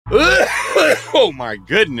Oh my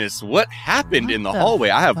goodness, what happened in the hallway?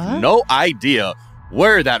 I have no idea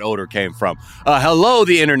where that odor came from. Hello,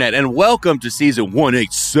 the internet, and welcome to season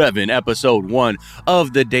 187, episode 1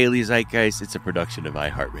 of the Daily Zeitgeist. It's a production of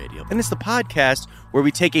iHeartRadio, and it's the podcast where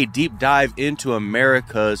we take a deep dive into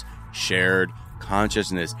America's shared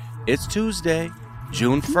consciousness. It's Tuesday,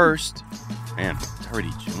 June 1st, man, it's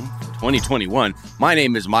already June 2021. My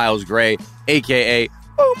name is Miles Gray, a.k.a.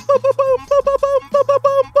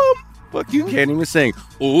 Fuck, you can't even sing.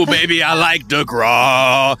 Ooh, baby, I like the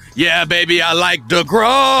graw. Yeah, baby, I like the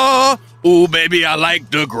graw. Ooh, baby, I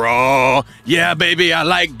like the graw. Yeah, baby, I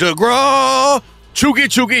like the graw. Choogie,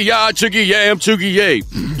 choogie, ya, choogie, yam, choogie, yay.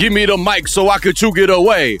 Give me the mic so I can chook it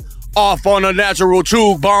away. Off on a natural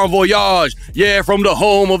chook, bon voyage. Yeah, from the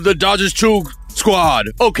home of the Dodgers chook squad.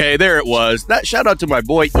 Okay, there it was. That shout out to my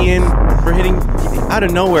boy Ian for hitting out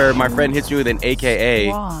of nowhere. My friend hits me with an AKA.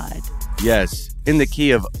 Squad. Yes. In the key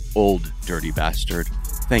of old dirty bastard.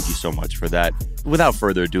 Thank you so much for that. Without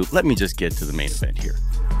further ado, let me just get to the main event here.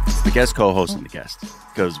 The guest co-host and the guest.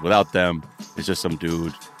 Because without them, it's just some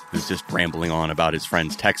dude who's just rambling on about his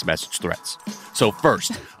friend's text message threats. So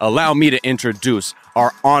first, allow me to introduce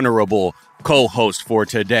our honorable co-host for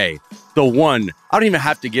today. The one, I don't even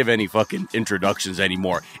have to give any fucking introductions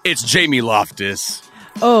anymore. It's Jamie Loftus.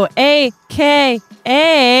 Oh, A.K.A.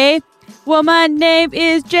 Well, my name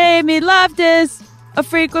is Jamie Loftus, a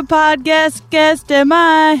frequent podcast guest am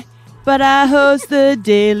I, but I host the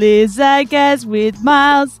Daily Zeitgeist with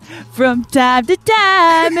Miles from time to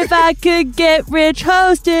time. If I could get rich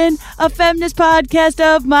hosting a feminist podcast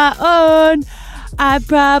of my own, I'd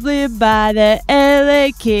probably buy the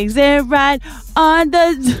LA Kings and ride on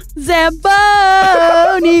the Zamboni.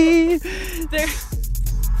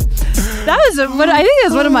 That was I think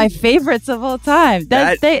that's one of my favorites of all time.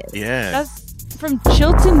 That's from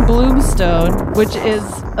Chilton Bloomstone, which is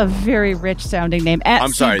a very rich sounding name.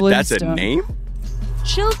 I'm sorry, that's a name?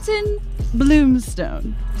 Chilton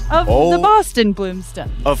Bloomstone of the Boston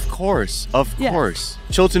Bloomstone. Of course. Yes.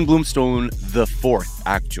 Chilton Bloomstone the fourth,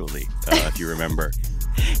 actually, if you remember.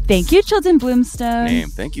 Thank you, Chilton Bloomstone.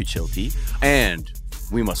 Thank you, Chilty. And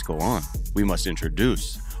we must go on. We must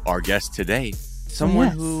introduce our guest today. Someone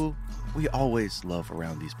who we always love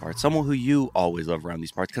around these parts. Someone who you always love around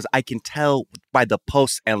these parts. Because I can tell by the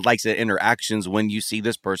posts and likes and interactions when you see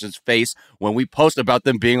this person's face when we post about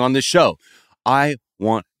them being on the show. I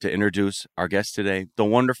want to introduce our guest today, the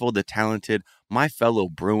wonderful, the talented, my fellow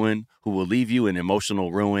Bruin, who will leave you in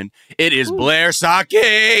emotional ruin. It is Blair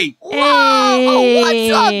Saki. Whoa,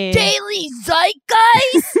 what's up, Daily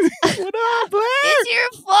Zeitgeist? What up, Blair? It's your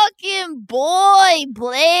fucking boy,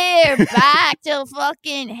 Blair, back to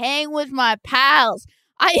fucking hang with my pals.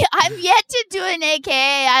 I'm yet to do an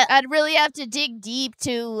AKA. I'd really have to dig deep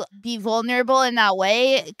to be vulnerable in that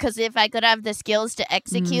way, because if I could have the skills to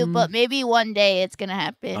execute, but maybe one day it's gonna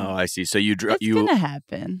happen. Oh, I see. So it's gonna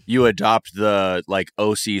happen. You adopt the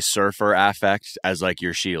OC surfer affect as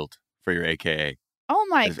your shield for your AKA. Oh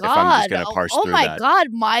my God! If I'm just gonna parse through my that. God,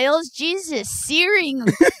 Miles, Jesus, searing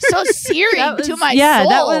to my soul.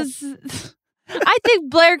 That was. I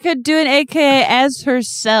think Blair could do an AKA as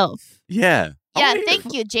herself. Yeah. Yeah,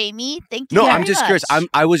 thank you, Jamie. Thank you. No, very I'm just much. curious.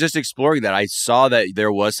 I was just exploring that. I saw that there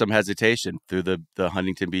was some hesitation through the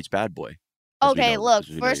Huntington Beach bad boy. Okay, look,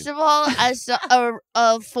 first of all, as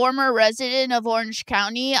a former resident of Orange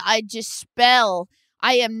County, I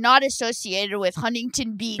am not associated with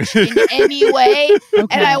Huntington Beach in any way,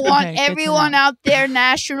 and I want everyone out there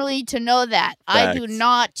nationally to know that. Facts. I do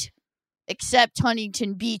not accept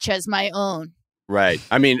Huntington Beach as my own. Right.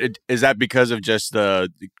 I mean, is that because of just the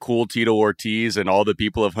cool Tito Ortiz and all the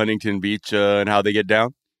people of Huntington Beach and how they get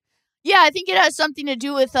down? Yeah, I think it has something to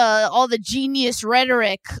do with all the genius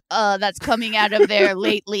rhetoric that's coming out of there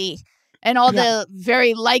lately, and all the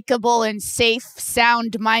very likable and safe,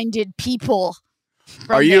 sound-minded people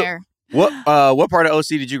from there. What part of OC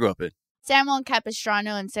did you grow up in? San Juan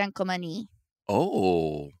Capistrano and San Clemente.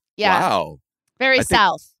 Oh, yeah. Wow. Very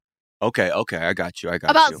south. Okay, I got you.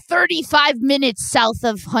 About 35 minutes south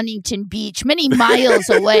of Huntington Beach, many miles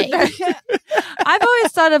away. I've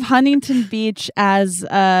always thought of Huntington Beach as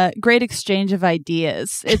a great exchange of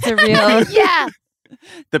ideas. It's a real... Yeah.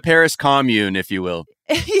 The Paris Commune, if you will.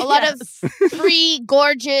 A lot of free,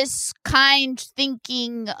 gorgeous, kind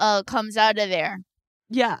thinking comes out of there.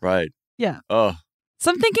 Yeah. Right. Yeah. Oh.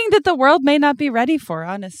 Some thinking that the world may not be ready for,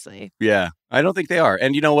 honestly. Yeah, I don't think they are.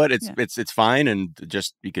 And you know what? It's fine, and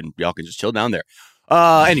just y'all can just chill down there.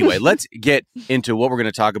 Anyway, let's get into what we're going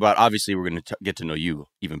to talk about. Obviously, we're going to get to know you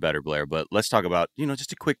even better, Blair. But let's talk about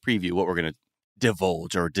just a quick preview what we're going to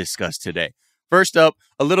divulge or discuss today. First up,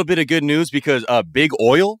 a little bit of good news because big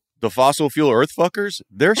oil the fossil fuel earth fuckers,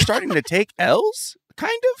 they're starting to take L's,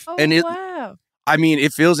 kind of. Oh, and wow. I mean,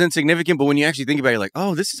 it feels insignificant, but when you actually think about it, you're like,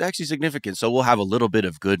 oh, this is actually significant. So we'll have a little bit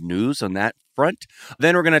of good news on that front.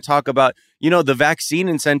 Then we're going to talk about, the vaccine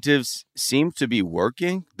incentives seem to be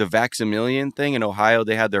working. The Vax-A-Million thing in Ohio,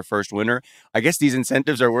 they had their first winner. I guess these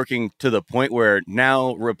incentives are working to the point where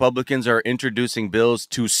now Republicans are introducing bills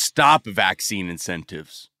to stop vaccine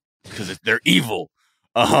incentives because they're evil.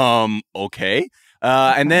 Okay.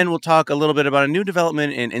 And then we'll talk a little bit about a new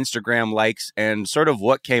development in Instagram likes and sort of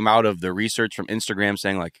what came out of the research from Instagram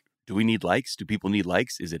saying, like, do we need likes? Do people need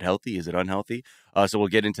likes? Is it healthy? Is it unhealthy? So we'll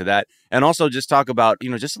get into that. And also just talk about,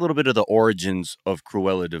 just a little bit of the origins of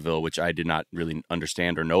Cruella de Vil, which I did not really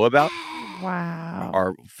understand or know about. Wow.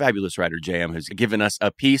 Our fabulous writer, JM, has given us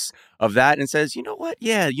a piece of that and says, you know what?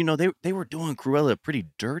 Yeah, they were doing Cruella pretty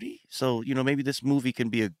dirty. So, maybe this movie can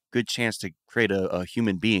be a good chance to create a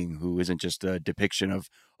human being who isn't just a depiction of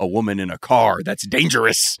a woman in a car that's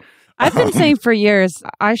dangerous. I've been saying for years,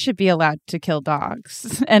 I should be allowed to kill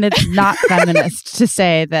dogs. And it's not feminist to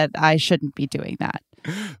say that I shouldn't be doing that.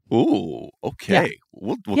 Ooh, okay. Yeah.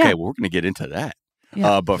 Well, Yeah. we're going to get into that.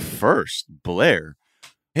 Yeah. But first, Blair,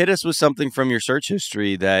 hit us with something from your search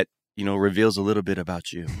history that, reveals a little bit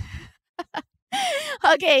about you.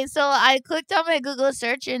 Okay, so I clicked on my Google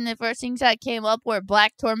search, and the first things that came up were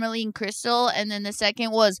black tourmaline crystal, and then the second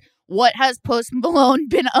was, what has Post Malone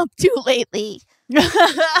been up to lately?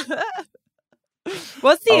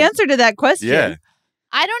 What's the answer to that question? Yeah.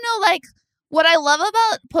 I don't know, like, what I love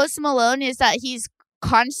about Post Malone is that he's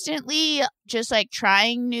constantly just, like,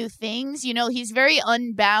 trying new things. He's very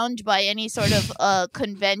unbound by any sort of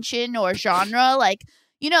convention or genre. Like,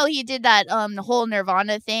 he did that whole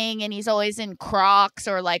Nirvana thing, and he's always in Crocs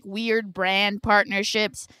or, like, weird brand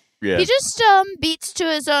partnerships. Yeah. He just beats to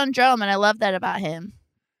his own drum, and I love that about him.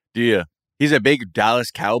 Yeah. He's a big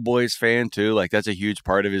Dallas Cowboys fan, too. Like, that's a huge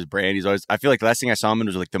part of his brand. I feel like the last thing I saw him in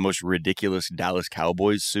was, like, the most ridiculous Dallas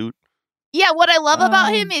Cowboys suit. Yeah, what I love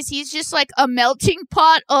about him is he's just, like, a melting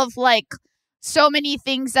pot of, like, so many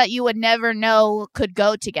things that you would never know could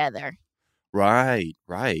go together. Right.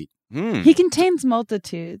 He contains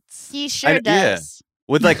multitudes. He sure does.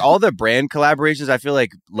 With, like, all the brand collaborations, I feel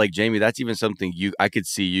like Jamie, that's even something I could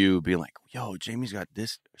see you being like, yo, Jamie's got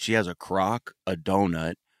this. She has a crock, a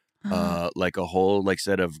donut, like a whole, like,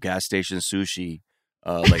 set of gas station sushi.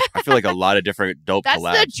 Like, I feel like a lot of different dope That's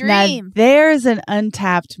collabs. the dream. Now, there's an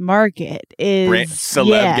untapped market.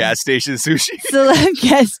 Celeb gas station sushi. Celeb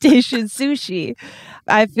gas station sushi.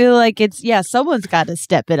 I feel like someone's got to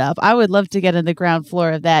step it up. I would love to get on the ground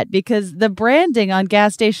floor of that because the branding on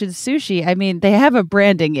gas station sushi, I mean, they have a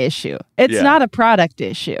branding issue. It's not a product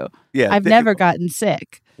issue. Yeah, I've never gotten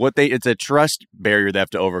sick. It's a trust barrier they have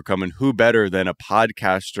to overcome, and who better than a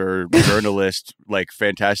podcaster, journalist, like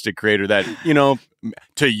fantastic creator that,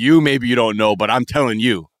 to you, maybe you don't know, but I'm telling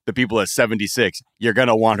you, the people at 76, you're going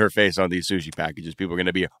to want her face on these sushi packages. People are going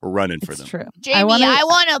to be running for them. True. Jamie, I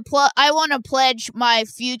want to pledge my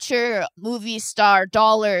future movie star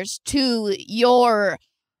dollars to your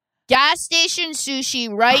gas station sushi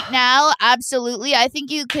right now. Absolutely. I think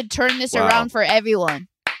you could turn this around for everyone.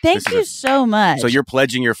 Thank you so much. So you're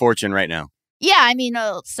pledging your fortune right now. Yeah, I mean,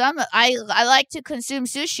 I like to consume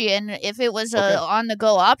sushi, and if it was a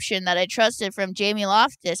on-the-go option that I trusted from Jamie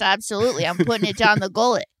Loftus, absolutely, I'm putting it down the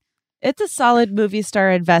gullet. It's a solid movie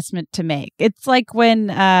star investment to make. It's like when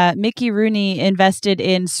Mickey Rooney invested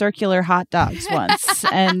in circular hot dogs once.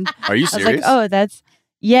 And are you serious? I was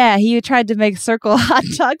like, he tried to make circle hot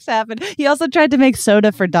dogs happen. He also tried to make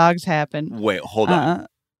soda for dogs happen. Wait, hold on.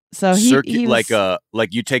 So he was,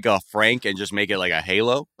 like you take a Frank and just make it like a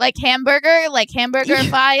halo, like hamburger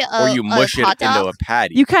pie, or you mush it into a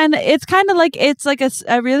patty. It's like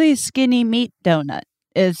a really skinny meat donut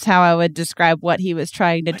is how I would describe what he was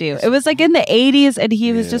trying to do. It was like in the 80s, and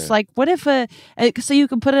he was just like, what if so you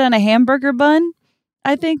can put it on a hamburger bun?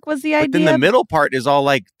 I think was the idea. But then the middle part is all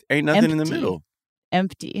like ain't nothing in the middle.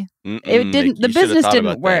 Empty. It didn't. The business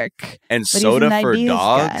didn't work. And soda for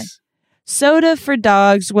dogs. Guy. Soda for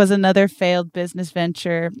Dogs was another failed business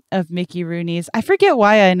venture of Mickey Rooney's. I forget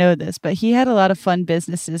why I know this, but he had a lot of fun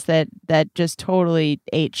businesses that just totally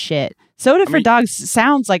ate shit. Soda for Dogs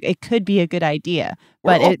sounds like it could be a good idea,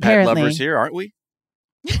 but we're all apparently pet lovers here, aren't we?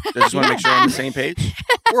 I just want to make sure we're on the same page.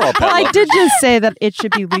 We're all pet lovers. I did just say that it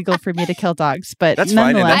should be legal for me to kill dogs, but that's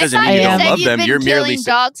fine. And that doesn't mean you don't love them. You're merely killing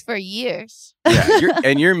dogs for years. Yeah,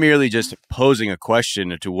 you're merely just posing a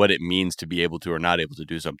question to what it means to be able to or not able to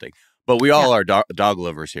do something. But we all are dog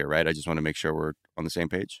lovers here, right? I just want to make sure we're on the same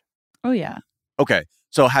page. Oh, yeah. Okay.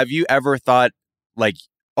 So have you ever thought, like,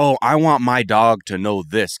 oh, I want my dog to know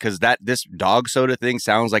this, because this dog soda thing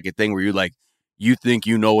sounds like a thing where you think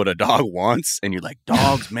you know what a dog wants, and you're like,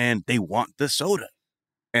 dogs, man, they want the soda,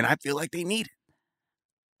 and I feel like they need it.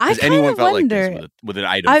 Has anyone felt wonder, like this with an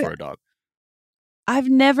item for a dog? I've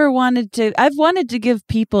never wanted to. I've wanted to give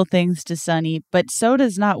people things to Sunny, but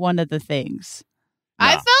soda's not one of the things. No.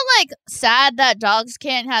 I felt like sad that dogs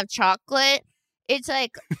can't have chocolate. It's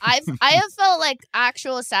like I have felt like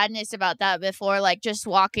actual sadness about that before, like just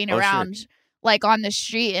walking around like on the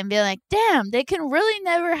street and being like, damn, they can really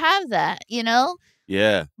never have that, you know?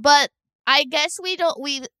 Yeah. But I guess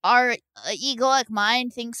our egoic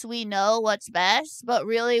mind thinks we know what's best, but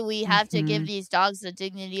really we have to give these dogs the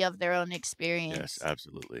dignity of their own experience. Yes,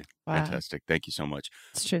 absolutely. Wow. Fantastic. Thank you so much.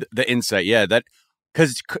 It's true. The insight. Yeah,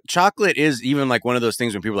 because chocolate is even like one of those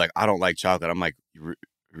things when people are like, I don't like chocolate. I'm like,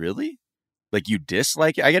 really? Like you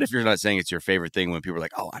dislike it? I get if you're not saying it's your favorite thing when people are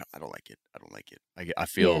like, oh, I don't like it. I don't like it. I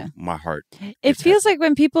feel my heart. It feels like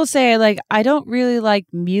when people say like, I don't really like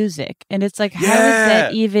music. And it's like, how is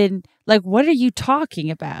that even, like, what are you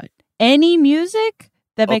talking about? Any music?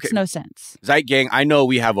 That makes no sense. Zeit Gang, I know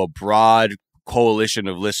we have a broad coalition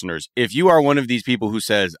of listeners. If you are one of these people who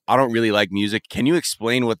says, I don't really like music, can you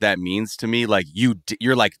explain what that means to me? Like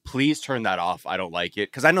you're like, please turn that off. I don't like it.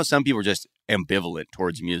 Because I know some people are just ambivalent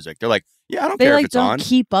towards music. They're like, yeah, I don't care if it's on. They don't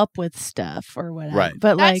keep up with stuff or whatever. Right.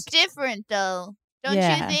 But that's different though. Don't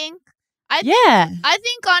you think? I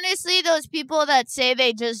think honestly, those people that say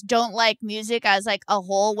they just don't like music as like a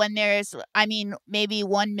whole, when there's, maybe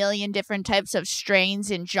 1 million different types of strains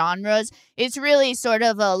and genres, it's really sort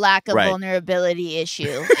of a lack of vulnerability issue.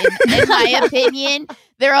 In my opinion,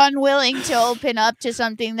 they're unwilling to open up to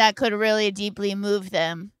something that could really deeply move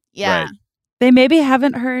them. Yeah. Right. They maybe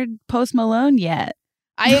haven't heard Post Malone yet.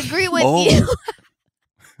 I agree with you.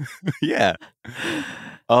 Yeah.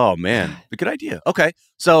 Oh, man. A good idea. Okay.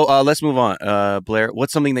 So let's move on. Blair,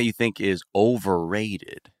 what's something that you think is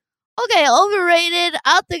overrated? Okay, overrated.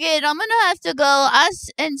 Out the gate, I'm going to have to go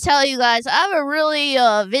and tell you guys, I have a really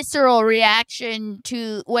visceral reaction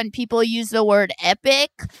to when people use the word epic.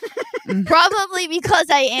 Probably because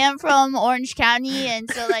I am from Orange County. And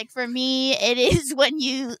so, like, for me, it is when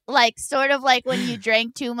you, like, sort of like when you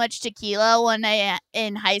drank too much tequila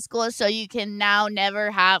in high school, so you can now never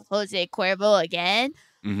have Jose Cuervo again.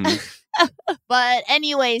 Mm-hmm. But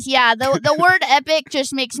anyways, yeah, the word epic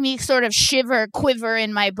just makes me sort of quiver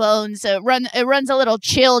in my bones. It runs a little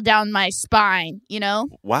chill down my spine, you know?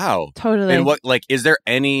 Wow. Totally.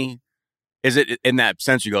 And is it in that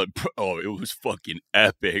sense you go, oh, it was fucking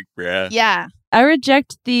epic, bruh? Yeah. I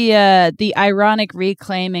reject the ironic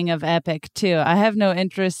reclaiming of epic too. I have no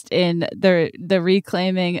interest in the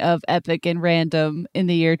reclaiming of epic and random in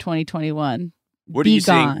the year 2021. What are you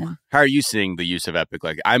seeing? How are you seeing the use of epic?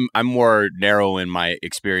 Like, I'm more narrow in my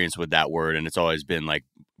experience with that word, and it's always been like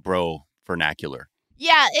bro vernacular.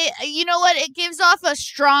 Yeah, you know what? It gives off a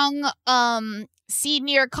strong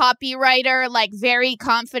senior copywriter, like very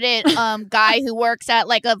confident guy who works at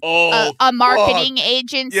like a marketing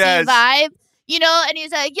agency vibe. You know, and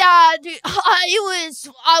he's like, yeah, dude,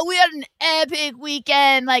 we had an epic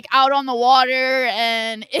weekend, like, out on the water,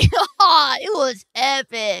 and it was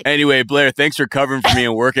epic. Anyway, Blair, thanks for covering for me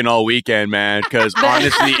and working all weekend, man, because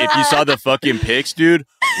honestly, if you saw the fucking pics, dude,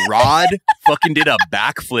 Rod fucking did a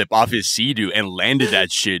backflip off his Sea-Doo and landed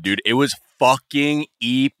that shit, dude. It was fucking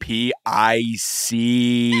epic.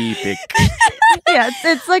 Yeah,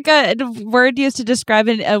 it's like a word used to describe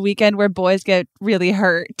a weekend where boys get really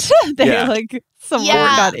hurt. Someone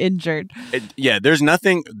got injured.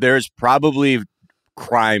 There's probably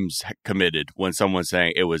crimes committed when someone's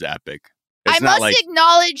saying it was epic. I must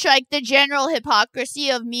acknowledge, like, the general hypocrisy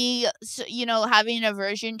of me, you know, having an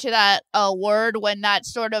aversion to that word when that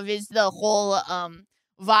sort of is the whole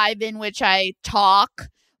vibe in which I talk.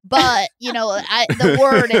 But, you know, the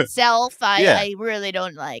word itself, I really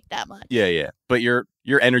don't like that much. Yeah. But your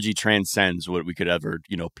energy transcends what we could ever,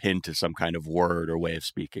 you know, pin to some kind of word or way of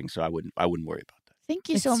speaking. So I wouldn't worry about that. Thank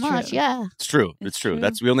you so much. True. Yeah. It's true. It's true.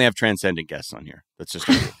 We only have transcendent guests on here. That's just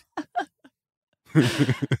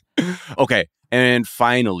Okay. And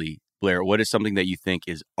finally, Blair, what is something that you think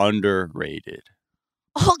is underrated?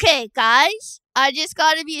 Okay, guys, I just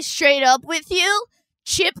got to be straight up with you.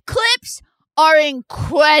 Chip clips are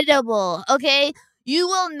incredible, okay? You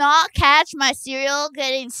will not catch my cereal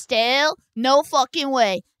getting stale. No fucking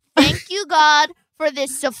way. Thank you, God, for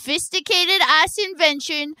this sophisticated ass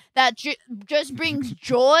invention that just brings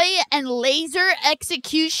joy and laser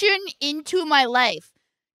execution into my life.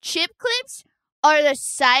 Chip clips are the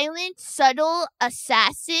silent, subtle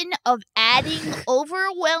assassin of adding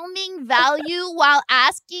overwhelming value while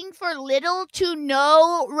asking for little to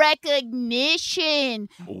no recognition.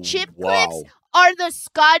 Chip clips are the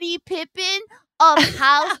Scottie Pippen of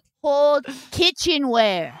household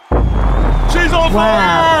kitchenware. She's on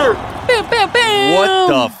fire! Boom, boom, boom. What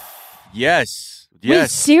the yes. Wait,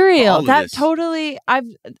 cereal. All That this. totally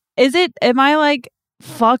am I like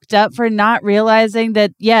fucked up for not realizing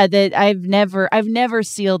that I've never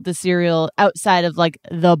sealed the cereal outside of like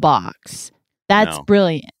the box. That's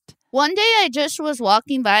brilliant. One day I just was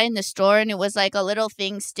walking by in the store and it was like a little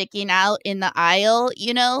thing sticking out in the aisle,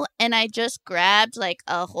 and I just grabbed like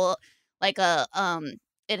a whole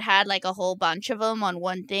it had like a whole bunch of them on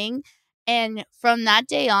one thing. And from that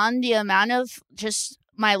day on, the amount of just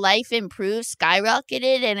my life improved,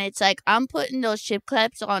 skyrocketed. And it's like I'm putting those chip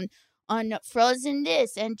clips on frozen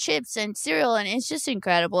this and chips and cereal. And it's just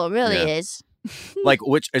incredible. It really is. Like,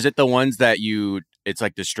 which is it, the ones that it's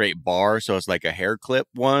like the straight bar, so it's like a hair clip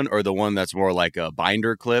one, or the one that's more like a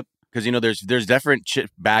binder clip? Because, there's different chip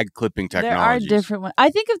bag clipping technologies. There are different ones. I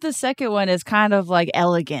think of the second one as kind of like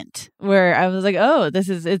elegant, where I was like, oh,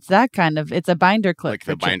 it's that kind of, it's a binder clip. Like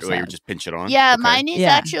the binder where you just pinch it on? Yeah, okay. Mine is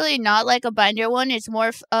actually not like a binder one. It's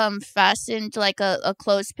more fastened like a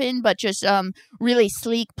clothespin, but just really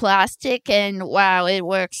sleek plastic. And wow, it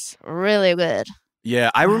works really good.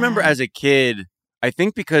 Yeah, I remember as a kid, I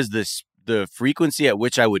think because the frequency at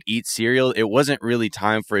which I would eat cereal, it wasn't really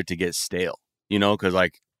time for it to get stale, because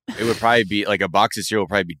like, it would probably be like a box of cereal would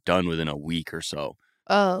probably be done within a week or so.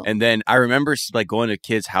 Oh. And then I remember like going to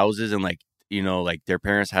kids' houses and like, like their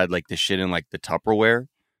parents had like the shit in like the Tupperware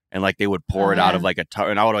and like they would pour it out of like a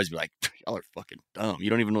and I would always be like, y'all are fucking dumb. You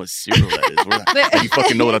don't even know what cereal that is. How you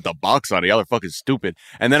fucking know without the box on it? Y'all are fucking stupid.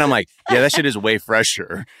 And then I'm like, yeah, that shit is way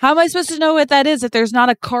fresher. How am I supposed to know what that is if there's not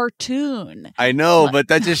a cartoon? I know, but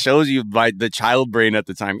that just shows you by the child brain at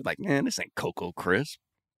the time. You're like, man, this ain't Cocoa Crisp.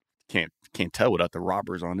 Can't tell without the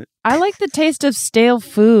robbers on it. I like the taste of stale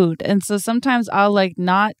food, and so sometimes I'll like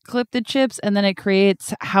not clip the chips, and then it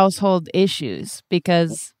creates household issues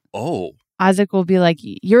because Isaac will be like,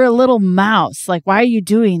 "You're a little mouse. Like, why are you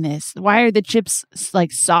doing this? Why are the chips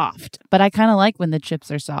like soft?" But I kind of like when the chips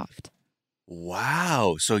are soft.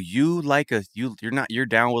 Wow. So you like you're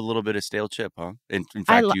down with a little bit of stale chip, huh? In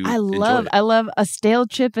fact, I love a stale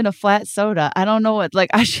chip and a flat soda. I don't know what, like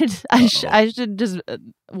I should just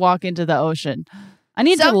walk into the ocean. I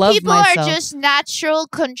need to love myself. Some people are just natural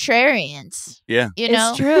contrarians. Yeah.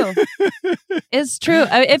 It's true. It's true.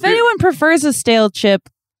 If anyone prefers a stale chip,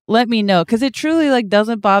 let me know, because it truly like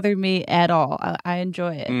doesn't bother me at all. I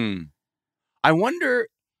enjoy it. I wonder.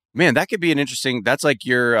 Man, that could be an interesting. That's like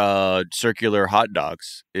your circular hot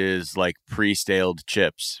dogs is like pre-staled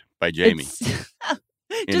chips by Jamie.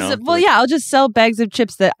 I'll just sell bags of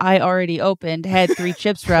chips that I already opened, had 3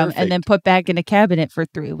 chips from, and then put back in a cabinet for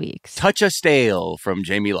 3 weeks. Touch a stale from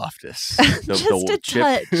Jamie Loftus. Just a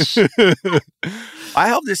touch. I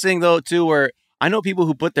have this thing though too, where I know people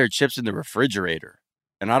who put their chips in the refrigerator,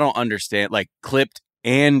 and I don't understand, like clipped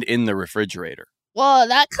and in the refrigerator. Well,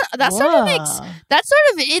 that sort of makes that's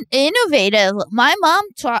sort of innovative. My mom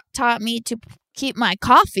taught me to keep my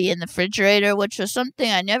coffee in the refrigerator, which was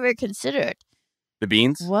something I never considered. The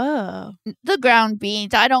beans? Whoa. The ground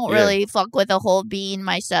beans. I don't really fuck with a whole bean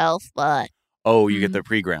myself, but you get the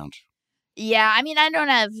pre-ground. Yeah, I mean, I don't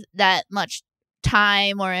have that much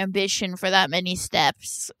time or ambition for that many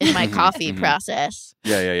steps in my coffee process.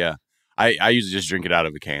 Yeah. I usually just drink it out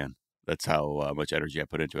of a can. That's how much energy I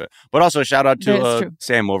put into it. But also, shout out to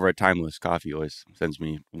Sam over at Timeless Coffee. Always sends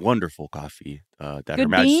me wonderful coffee that good Her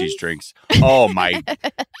Majesty's beans? drinks. Oh, my.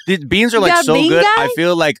 These beans are like so good. Guy? I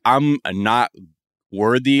feel like I'm not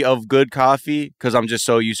worthy of good coffee because I'm just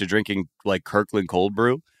so used to drinking like Kirkland cold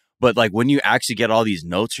brew. But like when you actually get all these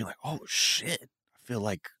notes, you're like, oh, shit. I feel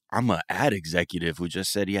like I'm an ad executive who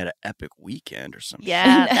just said he had an epic weekend or something.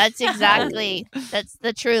 Yeah, that's exactly. That's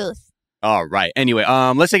the truth. All right. Anyway,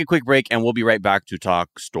 let's take a quick break and we'll be right back to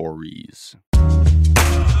talk stories.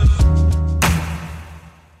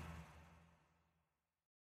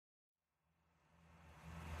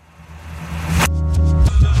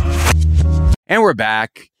 And we're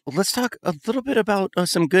back. Let's talk a little bit about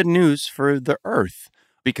some good news for the Earth,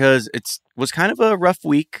 because it was kind of a rough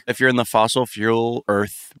week if you're in the fossil fuel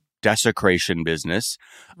Earth desecration business.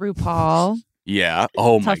 RuPaul. Yeah.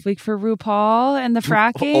 Tough week for RuPaul and the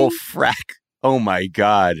fracking. Oh my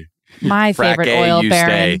God. My favorite oil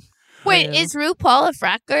baron. Wait, is RuPaul a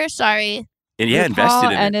fracker? Sorry. And RuPaul invested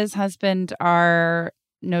in and it. his husband are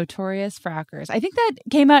notorious frackers. I think that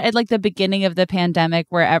came out at like the beginning of the pandemic,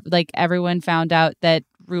 where like everyone found out that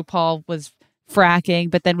RuPaul was fracking,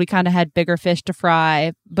 but then we kind of had bigger fish to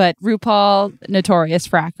fry. But RuPaul, notorious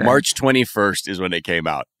fracker. March 21st is when it came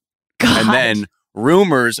out. God. And then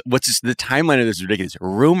rumors, the timeline of this is ridiculous.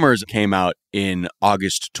 Rumors came out in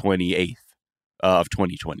August 28th of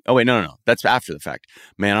 2020. Oh, wait, no. That's after the fact.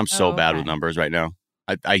 Man, I'm so bad with numbers right now.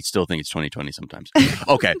 I still think it's 2020 sometimes.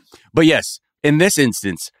 Okay. But yes, in this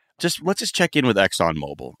instance, let's just check in with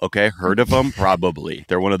ExxonMobil. Okay. Heard of them? Probably.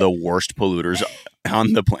 They're one of the worst polluters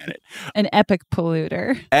on the planet. An epic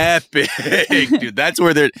polluter. Epic. Dude, that's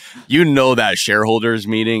where that shareholders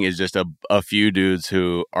meeting is just a few dudes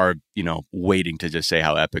who are, waiting to just say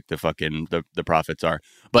how epic the profits are.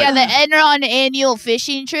 But yeah, the Enron annual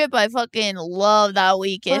fishing trip, I fucking love that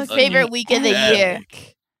weekend. Favorite week of the year.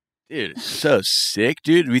 Dude, so sick,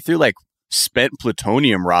 dude. We threw spent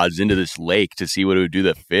plutonium rods into this lake to see what it would do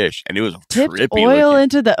to fish, and it was tipped trippy oil looking.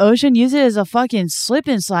 into the ocean. Use it as a fucking slip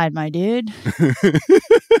and slide, my dude.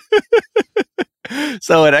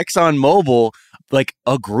 So at ExxonMobil,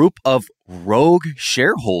 a group of rogue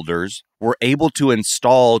shareholders were able to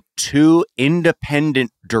install 2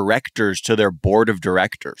 independent directors to their board of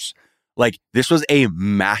directors. This was a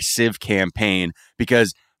massive campaign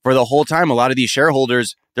because for the whole time, a lot of these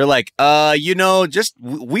shareholders, they're like,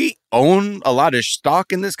 we own a lot of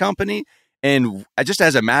stock in this company. And just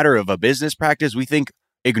as a matter of a business practice, we think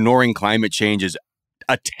ignoring climate change is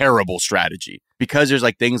a terrible strategy because there's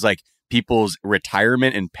things like people's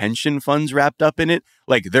retirement and pension funds wrapped up in it.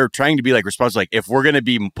 They're trying to be responsible. If we're going to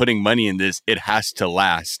be putting money in this, it has to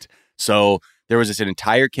last. So there was an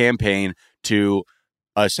entire campaign to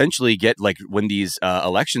essentially get when these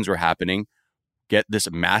elections were happening, get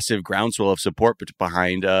this massive groundswell of support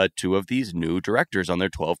behind 2 of these new directors on their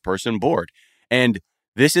 12-person board. And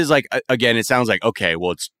this is again, it sounds okay,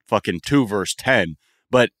 well, it's fucking 2 versus 10.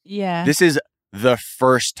 But yeah, this is the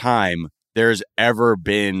first time there's ever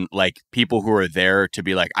been people who are there to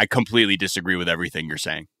be I completely disagree with everything you're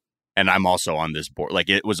saying. And I'm also on this board.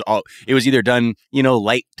 It was either done,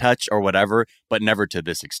 light touch or whatever, but never to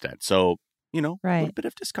this extent. So, a little bit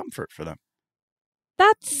of discomfort for them.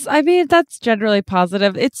 That's generally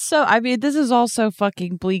positive. This is also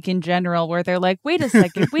fucking bleak in general where they're wait a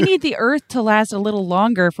second, we need the earth to last a little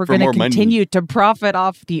longer if we're going to continue to profit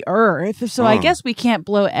off the earth. So I guess we can't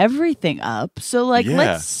blow everything up. So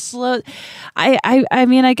let's slow.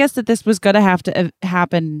 I guess that this was going to have to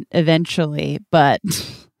happen eventually, but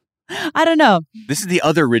I don't know. This is the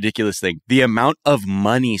other ridiculous thing. The amount of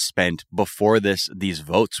money spent before these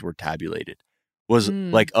votes were tabulated was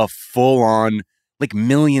a full on,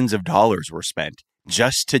 millions of dollars were spent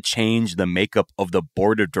just to change the makeup of the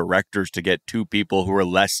board of directors to get 2 people who are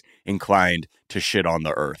less inclined to shit on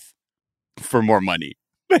the earth for more money.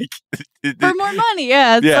 For more money,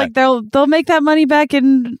 yeah. It's they'll make that money back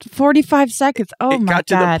in 45 seconds. Oh my God. It got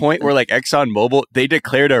to the point where ExxonMobil, they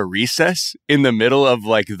declared a recess in the middle of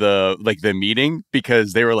the meeting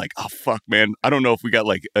because they were oh fuck, man, I don't know if we got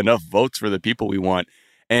enough votes for the people we want.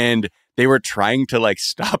 And they were trying to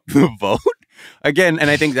stop the vote again. And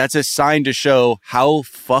I think that's a sign to show how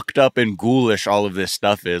fucked up and ghoulish all of this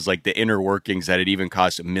stuff is. The inner workings that it even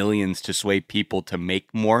costs millions to sway people to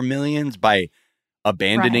make more millions by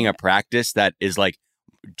abandoning a practice that is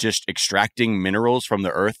just extracting minerals from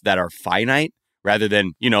the earth that are finite rather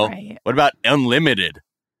than, what about unlimited?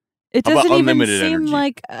 It doesn't even seem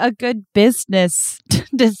like a good business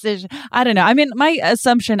decision. I don't know. My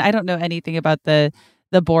assumption, I don't know anything about the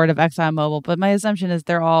board of ExxonMobil, but my assumption is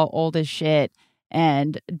they're all old as shit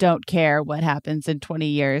and don't care what happens in 20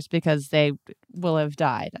 years because they will have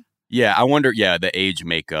died. Yeah, I wonder, the age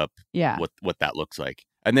makeup, what that looks like.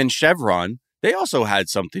 And then Chevron, they also had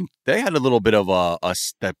something. They had a little bit of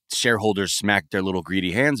the shareholders smacked their little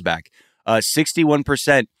greedy hands back.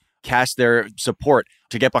 61% cast their support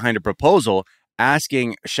to get behind a proposal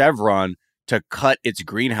asking Chevron to cut its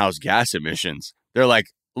greenhouse gas emissions. They're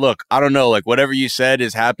look, I don't know, whatever you said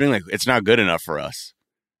is happening, it's not good enough for us.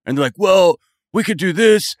 And they're well, we could do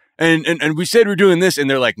this, and we said we're doing this, and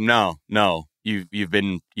they're no, you've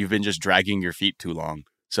been just dragging your feet too long.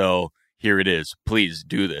 So here it is. Please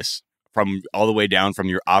do this. From all the way down from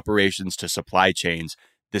your operations to supply chains,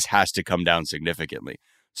 this has to come down significantly.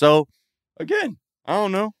 So again, I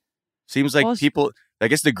don't know. Seems like people, I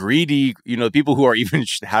guess the greedy, the people who are even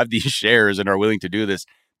have these shares and are willing to do this,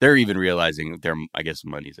 they're even realizing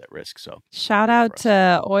money's at risk. So shout out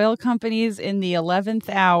to oil companies in the 11th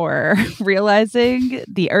hour, realizing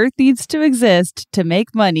the earth needs to exist to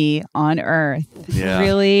make money on earth. Yeah.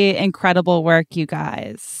 Really incredible work, you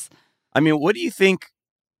guys. What do you think?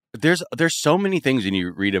 There's so many things when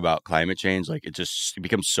you read about climate change, it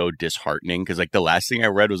becomes so disheartening because the last thing I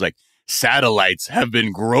read was satellites have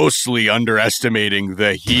been grossly underestimating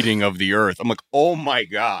the heating of the Earth. I'm like, oh my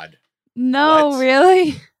God. No, What?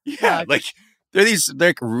 really? Yeah, like they're these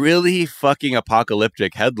like really fucking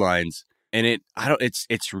apocalyptic headlines, and it's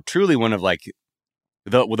truly one of like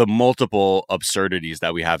the multiple absurdities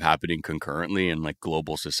that we have happening concurrently in like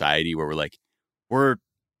global society, where we're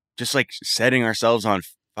just like setting ourselves on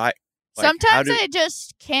fire. Like, sometimes I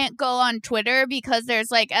just can't go on Twitter because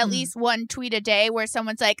there's like at least one tweet a day where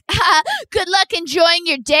someone's like, good luck enjoying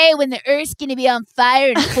your day when the Earth's going to be on fire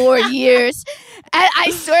in 4 years. And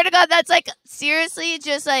I swear to God, that's like seriously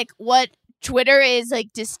just like what Twitter is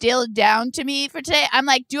like distilled down to me for today. I'm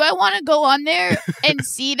like, do I want to go on there and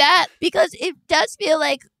see that? Because it does feel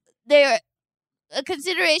like a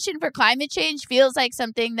consideration for climate change feels like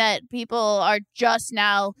something that people are just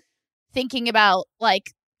now thinking about,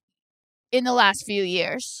 like, in the last few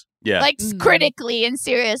years. Yeah. Like, critically and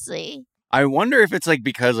seriously. I wonder if it's like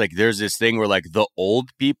because like there's this thing where like the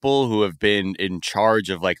old people who have been in charge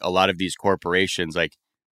of like a lot of these corporations, like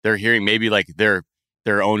they're hearing maybe like their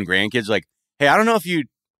own grandkids like, hey, I don't know if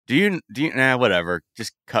do you whatever,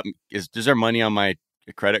 just cut. Is there money on my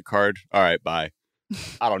credit card? All right, bye.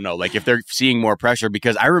 I don't know. Like if they're seeing more pressure,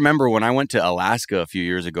 because I remember when I went to Alaska a few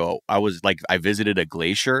years ago, I visited a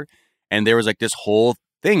glacier, and there was like this whole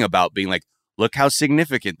thing about being like, look how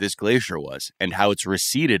significant this glacier was and how it's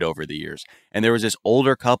receded over the years. And there was this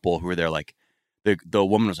older couple who were there, like the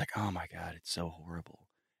woman was like, oh my God, it's so horrible.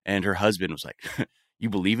 And her husband was like, you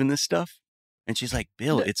believe in this stuff? And she's like,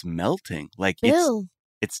 Bill, it's melting. Like, Bill.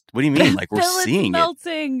 it's what do you mean? Like, we're Bill, seeing it's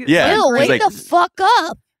melting. it. Yeah. Bill, wake like, the fuck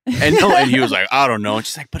up. and he was like, I don't know. And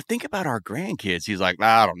she's like, but think about our grandkids. He's like,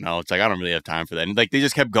 I don't know. It's like, I don't really have time for that. And like, they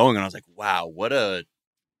just kept going. And I was like, wow, what a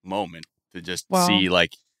moment to just see,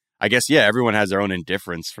 like, I guess, yeah, everyone has their own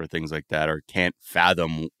indifference for things like that or can't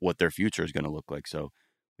fathom what their future is going to look like. So,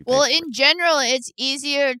 well, in general, it's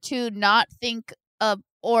easier to not think of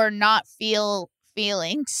or not feel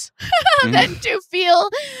feelings than to feel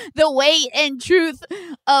the weight and truth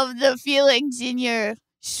of the feelings in your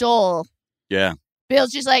soul. Yeah.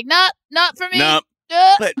 Bill's just like, not for me. No.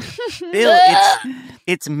 But Bill,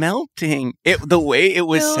 it's melting. The way it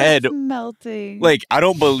was Bill, said, it's melting. like, I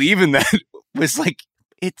don't believe in that. Was like,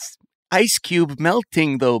 it's ice cube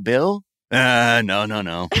melting though, Bill.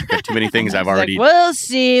 No. Got too many things I've already. Like, we'll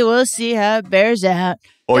see how it bears out.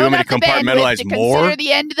 Oh, you Don't want me to have the bandwidth compartmentalize to more? Consider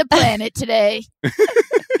the end of the planet today.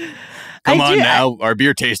 Come on now, our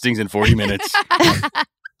beer tasting's in 40 minutes.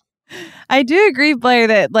 I do agree, Blair,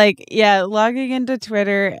 that like, yeah, logging into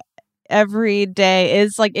Twitter every day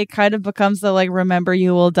is like, it kind of becomes the like, remember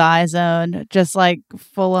you will die zone, just like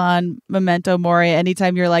full on memento mori.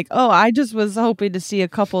 Anytime you're like, oh, I just was hoping to see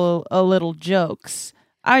a little jokes.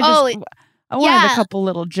 I wanted a couple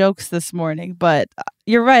little jokes this morning, but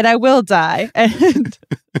you're right, I will die. And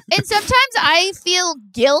sometimes I feel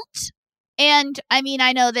guilt. And I mean,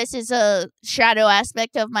 I know this is a shadow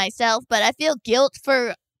aspect of myself, but I feel guilt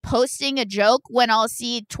for posting a joke when I'll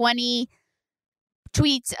see 20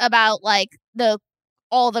 tweets about like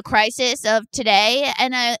all the crisis of today,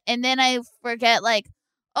 and then I forget, like,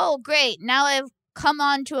 oh great, now I've come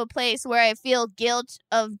on to a place where I feel guilt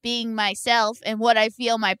of being myself and what I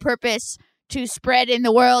feel my purpose to spread in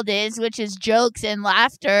the world is, which is jokes and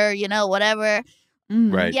laughter, whatever.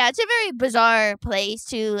 Right. Yeah, it's a very bizarre place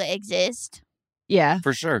to exist. yeah,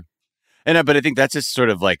 For sure. And but I think that's just sort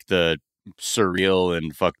of like the surreal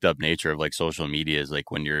and fucked up nature of like social media is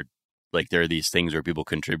like when you're like there are these things where people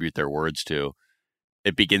contribute their words to,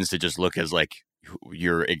 it begins to just look as like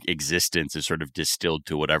your existence is sort of distilled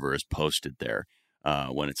to whatever is posted there.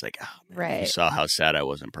 When it's like, oh, man, right. if you saw how sad I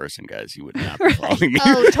was in person, guys, you would not be following me.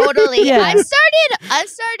 Oh, totally. Yeah. I've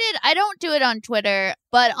started, I don't do it on Twitter,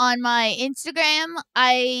 but on my Instagram,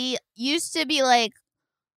 I used to be like,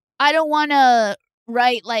 I don't want to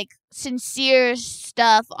write like sincere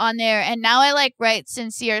stuff on there. And now I like write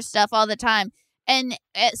sincere stuff all the time. And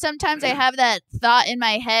sometimes I have that thought in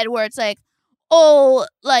my head where it's like, oh,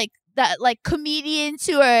 like that, like comedians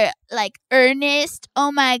who are like earnest.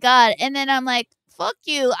 Oh my God. And then I'm like, fuck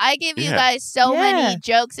you. I give you guys so many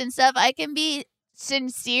jokes and stuff. I can be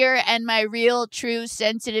sincere and my real, true,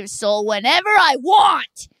 sensitive soul whenever I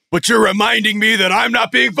want. But you're reminding me that I'm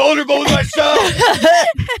not being vulnerable with myself.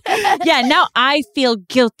 Yeah, now I feel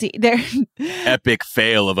guilty. There, Epic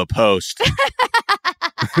fail of a post.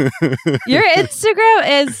 your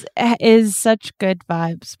Instagram is such good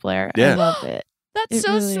vibes, Blair. Yeah. I love it. That's It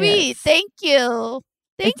so really sweet. is. Thank you.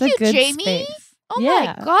 Thank It's a you, good Jamie. space. Oh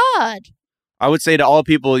Yeah. my God. I would say to all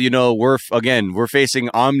people, we're facing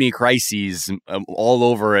omni crises all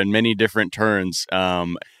over in many different turns.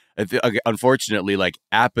 Unfortunately, like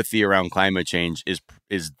apathy around climate change is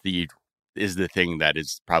the thing that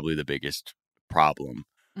is probably the biggest problem.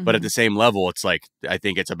 But at the same level, it's like, I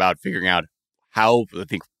think it's about figuring out how, I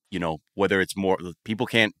think, whether it's more, people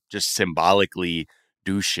can't just symbolically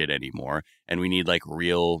do shit anymore. And we need like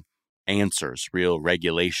real answers, real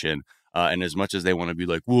regulation. And as much as they want to be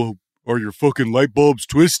like, well, are your fucking light bulbs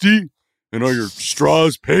twisty? And are your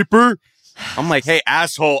straws paper? I'm like, hey,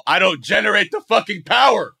 asshole, I don't generate the fucking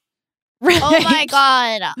power. Right. Oh my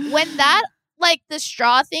God. When that, like, the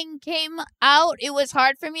straw thing came out, it was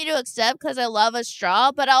hard for me to accept because I love a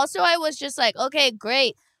straw. But also I was just like, okay,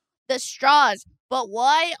 great, the straws. But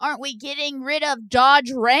why aren't we getting rid of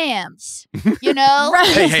Dodge Rams? You know? Right.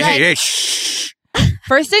 Hey, shh.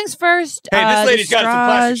 First things first. Hey, this lady's got some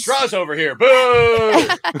plastic straws over here. Boo!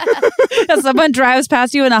 Someone drives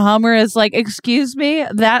past you in a Hummer, is like, excuse me,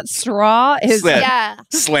 that straw is...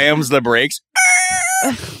 Slams the brakes.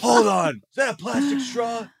 Hold on. Is that a plastic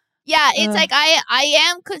straw? Yeah, it's like I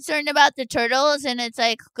am concerned about the turtles, and it's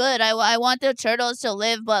like, good. I want the turtles to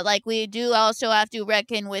live, but like we do also have to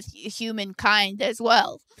reckon with humankind as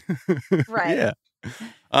well. Right.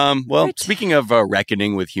 Yeah. Well, speaking of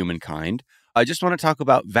reckoning with humankind, I just want to talk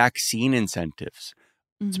about vaccine incentives.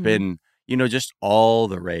 It's been, just all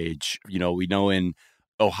the rage. We know in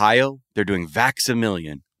Ohio, they're doing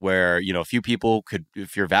Vax-A-Million, where, a few people could,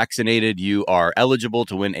 if you're vaccinated, you are eligible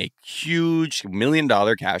to win a huge $1 million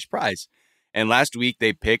cash prize. And last week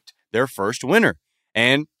they picked their first winner.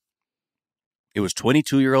 And it was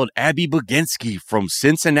 22-year-old Abby Buginski from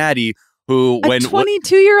Cincinnati, who a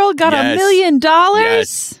 22-year-old got $1 million?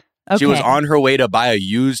 Yes. Okay. She was on her way to buy a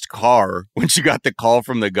used car when she got the call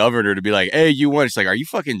from the governor to be like, hey, you won. She's like, are you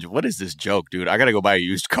fucking, what is this joke, dude? I got to go buy a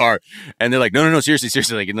used car. And they're like, no, seriously.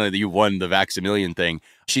 Like, you won the Vax-A-Million thing.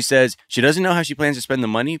 She says she doesn't know how she plans to spend the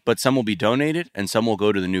money, but some will be donated and some will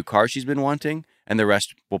go to the new car she's been wanting. And the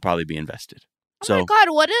rest will probably be invested. Oh my God,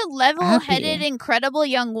 what a level-headed, incredible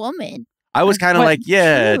young woman. I was kind of like,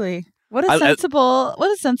 yeah. Truly. What a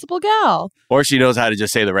sensible gal. Or she knows how to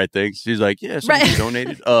just say the right things. She's like, yeah, so right.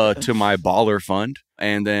 Donated to my baller fund.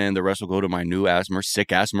 And then the rest will go to my new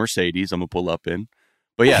sick-ass Mercedes I'm going to pull up in.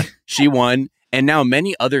 But yeah, she won. And now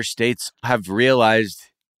many other states have realized,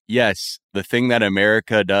 yes, the thing that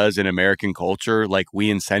America does in American culture, like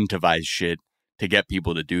we incentivize shit to get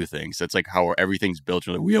people to do things. That's like how everything's built.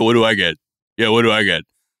 You're like, yeah, what do I get? Yeah, what do I get?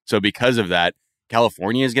 So because of that,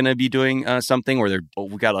 California is going to be doing something where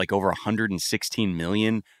we got like over 116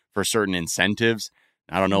 million for certain incentives.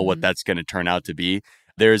 I don't know what that's going to turn out to be.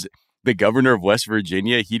 There's the governor of West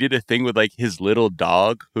Virginia. He did a thing with like his little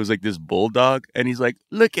dog, who's like this bulldog, and he's like,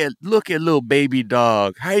 look at little baby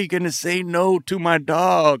dog. How are you going to say no to my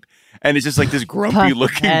dog? And it's just like this grumpy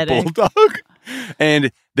looking bulldog.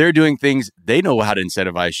 And they're doing things. They know how to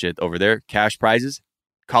incentivize shit over there. Cash prizes,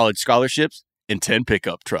 college scholarships, and 10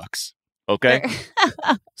 pickup trucks. Okay.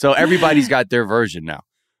 So everybody's got their version now.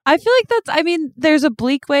 I feel like there's a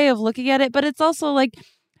bleak way of looking at it, but it's also like,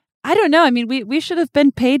 I don't know. I mean, we should have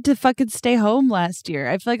been paid to fucking stay home last year.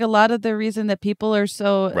 I feel like a lot of the reason that people are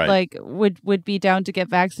so like would be down to get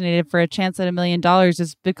vaccinated for a chance at $1 million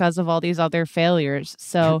is because of all these other failures.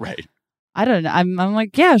 So I don't know. I'm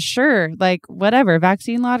like, yeah, sure. Like, whatever.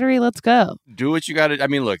 Vaccine lottery. Let's go. Do what you got to. I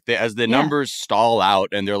mean, look, as the numbers stall out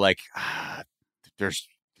and they're like, there's,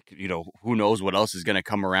 who knows what else is going to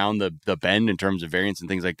come around the bend in terms of variants and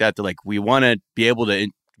things like that. They're like, we want to be able to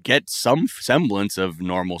get some semblance of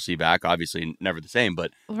normalcy back. Obviously, never the same,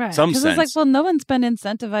 but some sense. It's like, well, no one's been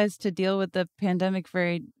incentivized to deal with the pandemic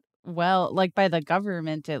very well, like by the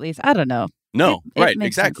government, at least. I don't know. No, it makes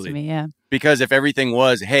exactly. Sense to me, yeah. Because if everything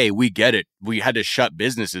was, hey, we get it. We had to shut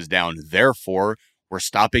businesses down. Therefore, we're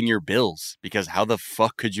stopping your bills because how the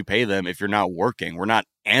fuck could you pay them if you're not working? We're not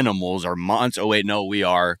animals or monsters. Oh, wait, no, we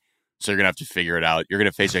are. So you're going to have to figure it out. You're going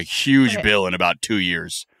to face a huge bill in about 2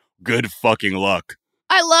 years. Good fucking luck.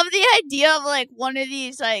 I love the idea of like one of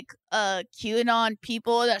these like QAnon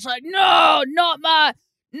people that's like, no,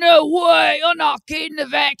 no way, I'm not getting the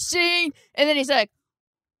vaccine. And then he's like,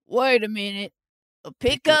 wait a minute, a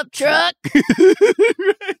pickup truck?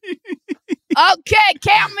 Okay,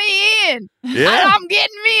 count me in. Yeah. I'm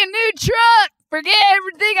getting me a new truck. Forget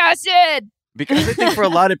everything I said. Because I think for a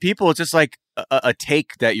lot of people, it's just like a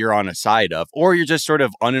take that you're on a side of, or you're just sort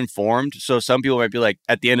of uninformed. So some people might be like,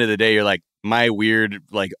 at the end of the day, you're like, my weird,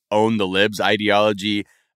 like, own the libs ideology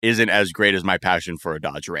isn't as great as my passion for a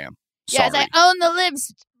Dodge Ram. Sorry. Yes, I own the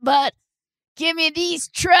libs, but give me these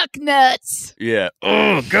truck nuts. Yeah.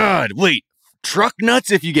 Oh, God. Wait. Truck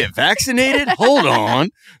nuts if you get vaccinated? Hold on.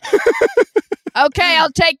 Okay,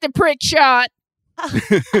 I'll take the prick shot.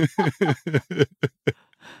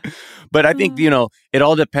 But I think, it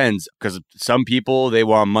all depends because some people, they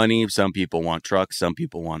want money. Some people want trucks. Some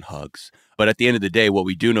people want hugs. But at the end of the day, what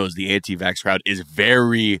we do know is the anti-vax crowd is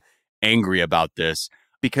very angry about this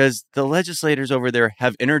because the legislators over there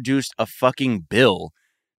have introduced a fucking bill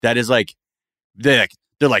that is like, they're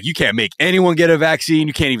like, you can't make anyone get a vaccine.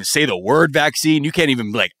 You can't even say the word vaccine. You can't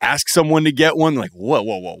even ask someone to get one. Like, whoa,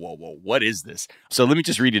 what is this? So let me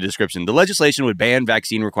just read a description. The legislation would ban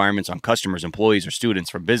vaccine requirements on customers, employees, or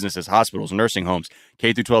students from businesses, hospitals, nursing homes,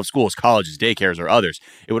 K-12 schools, colleges, daycares, or others.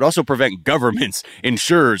 It would also prevent governments,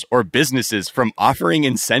 insurers, or businesses from offering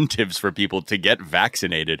incentives for people to get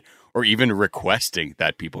vaccinated or even requesting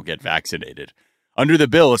that people get vaccinated. Under the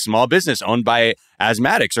bill, a small business owned by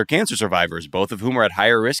asthmatics or cancer survivors, both of whom are at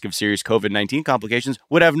higher risk of serious COVID-19 complications,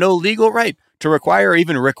 would have no legal right to require or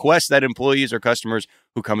even request that employees or customers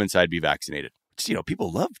who come inside be vaccinated. Just,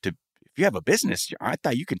 people love to, if you have a business, I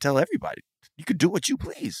thought you can tell everybody. You could do what you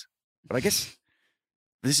please. But I guess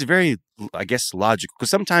this is very, logical.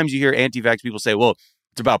 Because sometimes you hear anti-vax people say, well,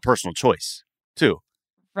 it's about personal choice, too.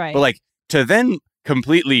 Right. But to then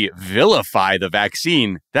completely vilify the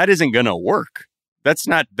vaccine, that isn't going to work. I'm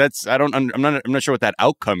not sure what that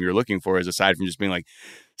outcome you're looking for is, aside from just being like,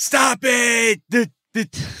 stop it. The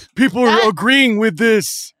people are agreeing with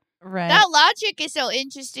this. Right. That logic is so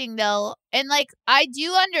interesting though. And I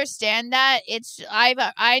do understand that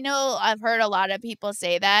I've heard a lot of people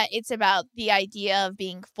say that it's about the idea of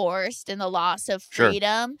being forced and the loss of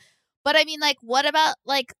freedom. Sure. But I mean, what about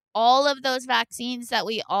all of those vaccines that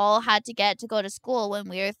we all had to get to go to school when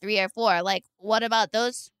we were 3 or 4? What about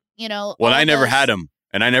those? Well, I never had them,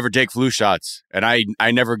 and I never take flu shots, and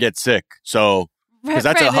I never get sick. So, because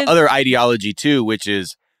that's other ideology too, which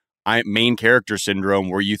is main character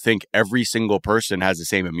syndrome, where you think every single person has the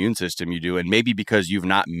same immune system you do, and maybe because you've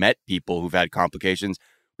not met people who've had complications.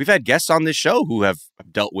 We've had guests on this show who have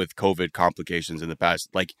dealt with COVID complications in the past,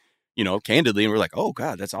 candidly, and we're like, oh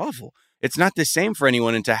God, that's awful. It's not the same for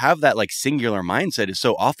anyone, and to have that singular mindset is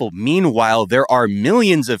so awful. Meanwhile, there are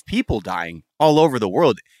millions of people dying all over the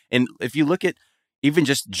world. And if you look at even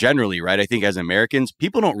just generally, right, I think as Americans,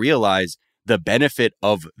 people don't realize the benefit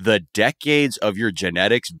of the decades of your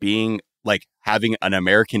genetics being having an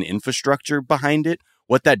American infrastructure behind it,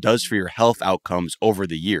 what that does for your health outcomes over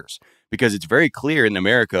the years. Because it's very clear in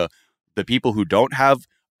America, the people who don't have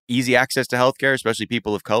easy access to healthcare, especially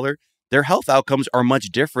people of color, their health outcomes are much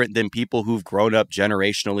different than people who've grown up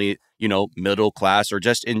generationally, middle class or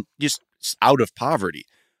just out of poverty.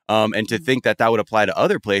 And to think that would apply to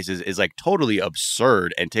other places is totally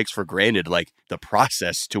absurd and takes for granted the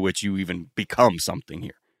process to which you even become something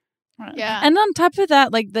here. Yeah. And on top of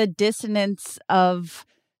that, the dissonance of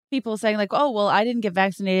people saying oh, well, I didn't get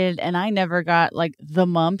vaccinated and I never got the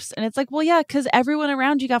mumps. And it's well, yeah, because everyone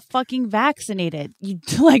around you got fucking vaccinated. You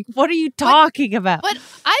what are you talking about? But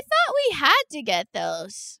I thought we had to get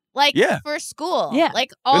those for school. Yeah.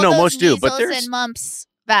 All no, those most do, measles but and mumps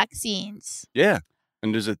vaccines. Yeah.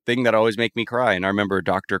 And there's a thing that always make me cry. And I remember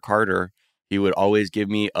Dr. Carter, he would always give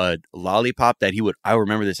me a lollipop that I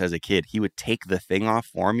remember this as a kid. He would take the thing off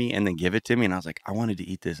for me and then give it to me. And I was like, I wanted to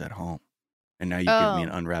eat this at home. And now you give me an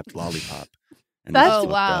unwrapped lollipop. And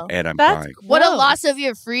wow. And I'm crying. What a loss of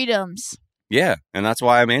your freedoms. Yeah. And that's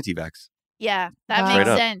why I'm anti-vax. Yeah, that Wow. makes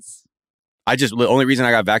sense. The only reason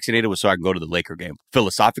I got vaccinated was so I could go to the Laker game.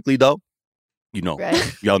 Philosophically, though,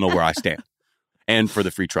 Right. y'all know where I stand. And for the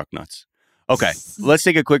free truck nuts. Okay, let's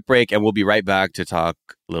take a quick break and we'll be right back to talk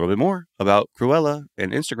a little bit more about Cruella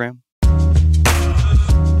and Instagram.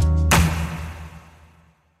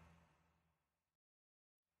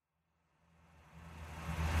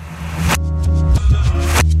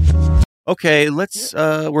 Okay,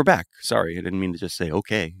 we're back. Sorry, I didn't mean to just say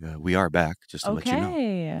okay. We are back, just to let you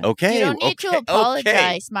know. Okay. You don't need to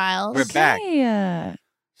apologize, Miles. We're back.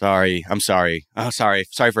 Sorry, I'm sorry. Oh, sorry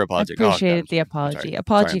for apologizing. Appreciate the apology.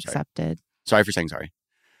 Apology accepted. Sorry for saying sorry.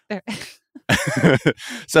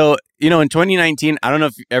 So, in 2019, I don't know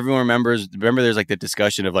if everyone remember there's the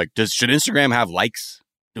discussion of should Instagram have likes?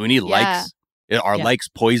 Do we need likes? Are likes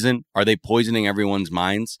poison? Are they poisoning everyone's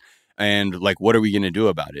minds? And what are we going to do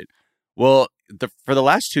about it? Well, for the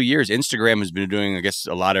last 2 years, Instagram has been doing, I guess,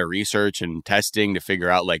 a lot of research and testing to figure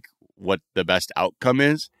out what the best outcome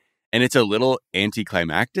is. And it's a little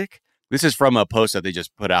anticlimactic. This is from a post that they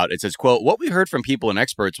just put out. It says, quote, "What we heard from people and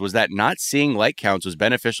experts was that not seeing like counts was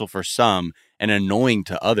beneficial for some and annoying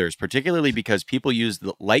to others, particularly because people use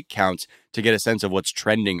the like counts to get a sense of what's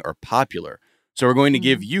trending or popular. So we're going to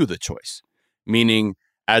give you the choice," meaning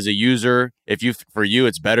as a user, for you,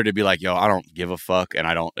 it's better to be like, yo, I don't give a fuck. And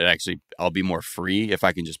I'll be more free if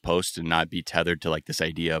I can just post and not be tethered to like this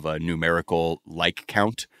idea of a numerical like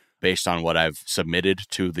count based on what I've submitted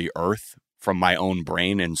to the earth from my own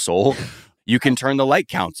brain and soul. You can turn the like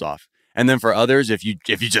counts off. And then for others, if you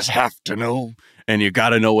just have to know and you got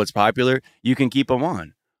to know what's popular, you can keep them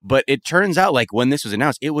on. But it turns out like when this was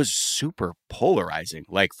announced, it was super polarizing,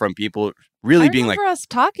 like from people really being like, us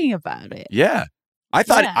talking about it. Yeah.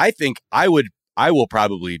 I think I will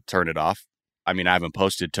probably turn it off. I mean, I haven't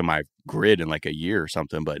posted to my grid in like a year or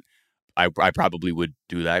something, but I probably would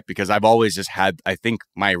do that because I've always just had, I think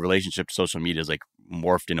my relationship to social media is like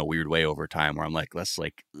morphed in a weird way over time where I'm like, less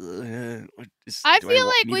like, I feel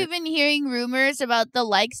like we've been hearing rumors about the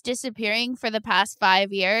likes disappearing for the past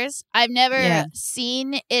 5 years. I've never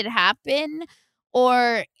seen it happen,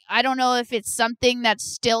 or I don't know if it's something that's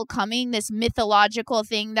still coming, this mythological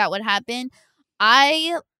thing that would happen.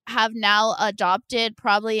 I have now adopted,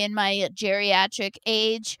 probably in my geriatric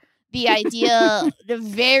age, the idea, the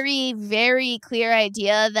very, very clear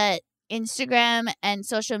idea that Instagram and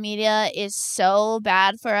social media is so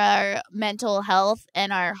bad for our mental health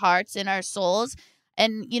and our hearts and our souls.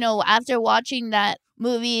 And, you know, after watching that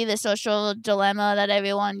movie, The Social Dilemma that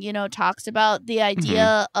everyone, you know, talks about, the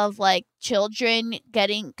idea of like children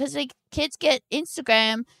getting, because like kids get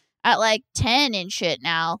Instagram at like 10 and shit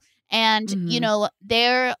now. And, you know,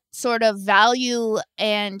 their sort of value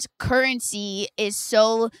and currency is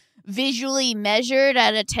so visually measured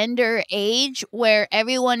at a tender age where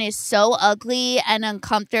everyone is so ugly and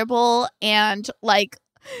uncomfortable and like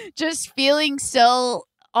just feeling so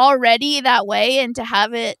already that way, and to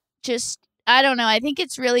have it just, I don't know, I think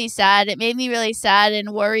it's really sad. It made me really sad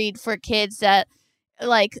and worried for kids that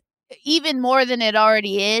like even more than it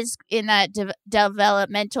already is in that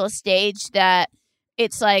developmental stage, that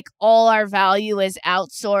it's like all our value is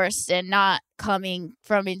outsourced and not coming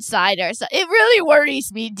from inside ourselves. It really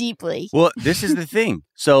worries me deeply. Well, this is the thing.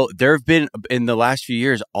 So there have been, in the last few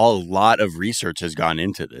years, a lot of research has gone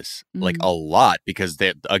into this, like a lot, because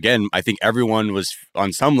again, I think everyone was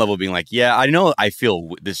on some level being like, yeah, I know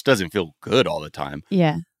this doesn't feel good all the time.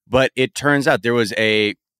 Yeah. But it turns out there was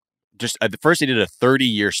first they did a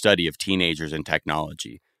 30-year study of teenagers and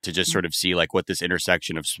technology to just sort of see like what this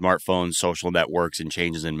intersection of smartphones, social networks, and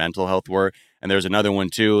changes in mental health were. And there's another one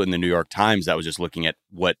too in the New York Times that was just looking at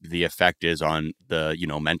what the effect is on the, you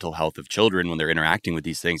know, mental health of children when they're interacting with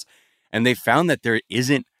these things. And they found that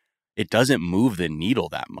it doesn't move the needle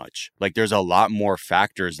that much. Like there's a lot more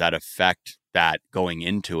factors that affect that going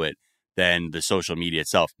into it than the social media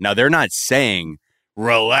itself. Now they're not saying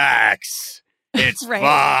relax, it's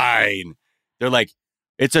fine. They're like,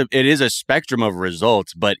 it is a spectrum of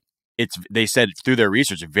results, but they said through their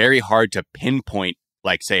research, very hard to pinpoint,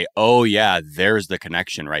 like say, oh yeah, there's the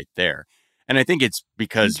connection right there. And I think it's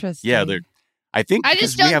because, I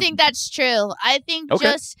just don't think that's true. I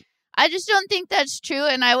just don't think that's true.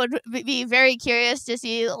 And I would be very curious to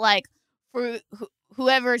see like for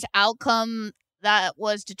whoever's outcome that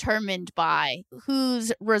was determined by,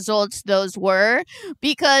 whose results those were,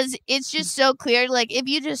 because it's just so clear. Like if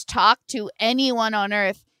you just talk to anyone on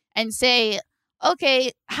earth and say,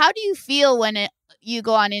 okay, how do you feel when you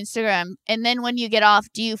go on Instagram? And then when you get off,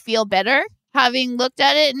 do you feel better having looked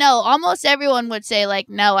at it? No, almost everyone would say like,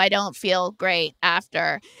 no, I don't feel great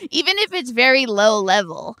after, even if it's very low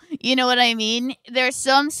level. You know what I mean? There's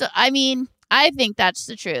I think that's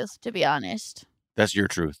the truth, to be honest. That's your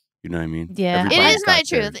truth. You know what I mean? Yeah. Everybody's it is my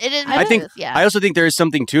truth. It is my truth. Yeah. I also think there is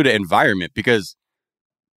something to the environment, because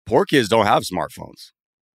poor kids don't have smartphones,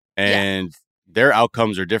 and their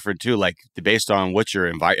outcomes are different too. Like based on what your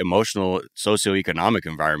emotional, socioeconomic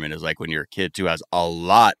environment is like when you're a kid too, has a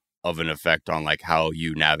lot of an effect on like how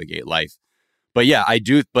you navigate life. But yeah, I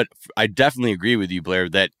definitely agree with you, Blair,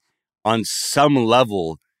 that on some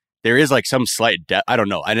level, there is like some slight I don't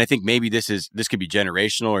know. And I think maybe this could be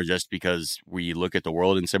generational, or just because we look at the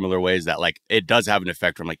world in similar ways, that like it does have an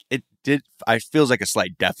effect from like it feels like a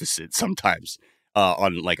slight deficit sometimes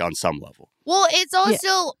on some level. Well, it's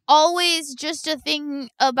also always just a thing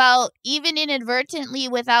about, even inadvertently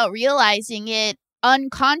without realizing it,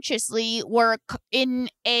 unconsciously we're in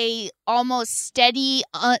a almost steady,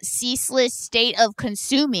 ceaseless state of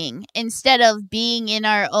consuming instead of being in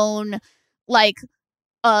our own like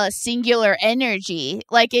singular energy.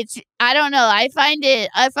 Like I don't know. I find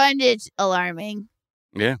it alarming.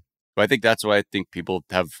 Yeah. But I think that's why I think people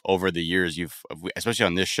have over the years, especially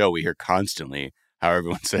on this show, we hear constantly how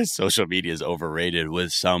everyone says social media is overrated,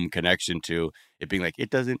 with some connection to it being like,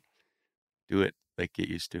 it doesn't do it like it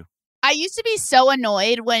used to. I used to be so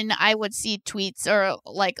annoyed when I would see tweets or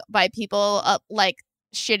like by people like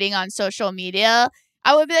shitting on social media,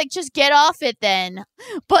 I would be like, just get off it then.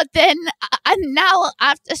 But then now,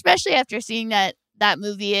 especially after seeing that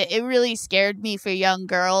movie, it really scared me for young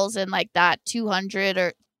girls, and like that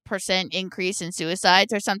 200% increase in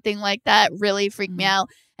suicides or something like that really freaked me out.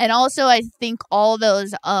 And also, I think all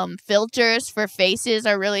those filters for faces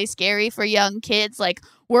are really scary for young kids. Like,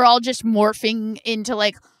 we're all just morphing into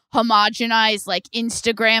like homogenized like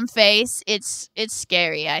Instagram face. It's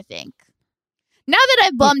scary, I think. Now that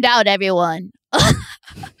I've bummed out everyone.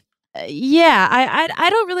 Yeah, I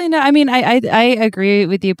don't really know. I mean, I agree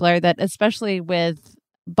with you, Blair, that especially with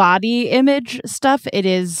body image stuff, it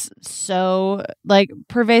is so like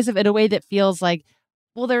pervasive in a way that feels like,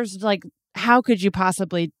 well, there's like, how could you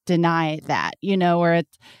possibly deny that? You know, where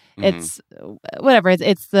it's whatever.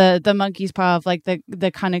 It's the monkey's paw of like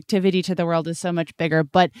the connectivity to the world is so much bigger,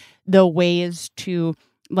 but the ways to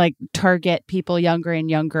like target people younger and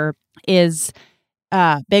younger is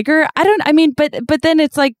bigger. But then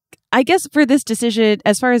it's like, I guess for this decision,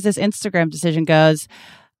 as far as this Instagram decision goes,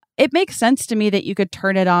 it makes sense to me that you could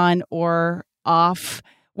turn it on or off.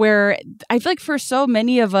 Where I feel like for so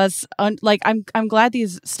many of us, like I'm glad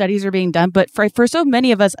these studies are being done, but for so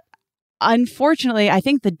many of us, unfortunately, I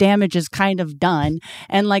think the damage is kind of done.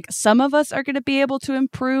 And like some of us are going to be able to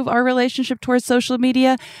improve our relationship towards social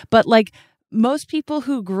media, but like most people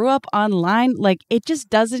who grew up online, like it just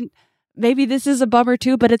doesn't. Maybe this is a bummer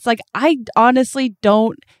too, but it's like I honestly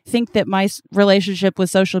don't think that my relationship with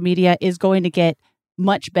social media is going to get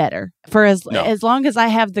much better for as long as I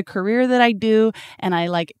have the career that I do and I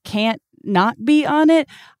like can't not be on it.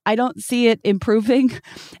 I don't see it improving.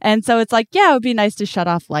 And so it's like, yeah, it would be nice to shut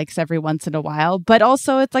off likes every once in a while, but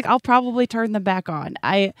also it's like I'll probably turn them back on.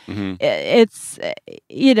 It's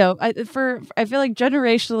you know, I feel like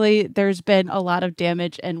generationally there's been a lot of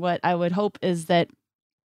damage, and what I would hope is that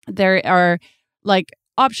there are like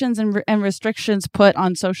options and restrictions put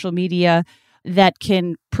on social media that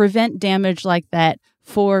can prevent damage like that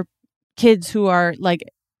for kids who are like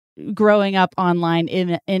growing up online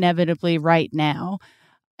inevitably right now.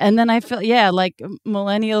 And then I feel, yeah, like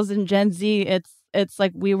millennials and Gen Z, it's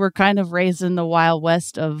like we were kind of raised in the Wild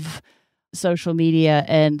West of social media,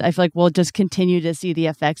 and I feel like we'll just continue to see the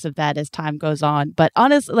effects of that as time goes on. But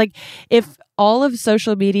honestly, like if all of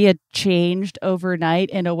social media changed overnight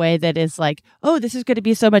in a way that is like, oh, this is going to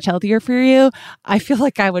be so much healthier for you, I feel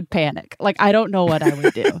like I would panic. Like I don't know what I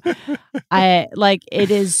would do.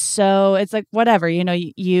 It's like whatever, you know,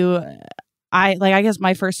 I guess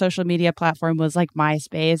my first social media platform was like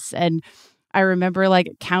MySpace, and I remember like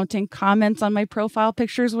counting comments on my profile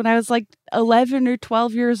pictures when I was like 11 or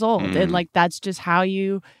 12 years old. And like, that's just how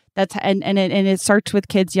it starts with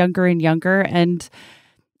kids younger and younger. And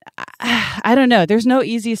I don't know, there's no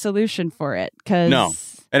easy solution for it. No.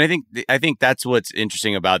 And I think that's what's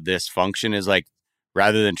interesting about this function is like,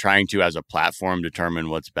 rather than trying to, as a platform, determine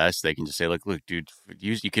what's best, they can just say, look, dude,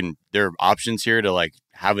 there are options here to like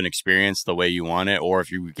have an experience the way you want it. Or if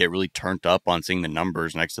you get really turned up on seeing the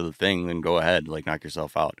numbers next to the thing, then go ahead, like knock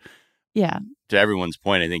yourself out. Yeah. To everyone's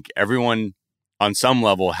point, I think everyone on some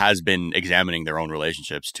level has been examining their own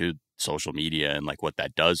relationships to social media and like what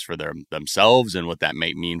that does for themselves and what that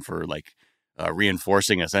might mean for like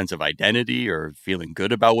reinforcing a sense of identity or feeling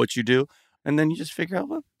good about what you do. And then you just figure out,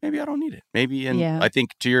 well, maybe I don't need it. Maybe. And I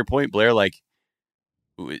think to your point, Blair, like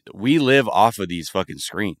we live off of these fucking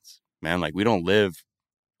screens, man. Like we don't live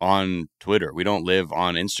on Twitter. We don't live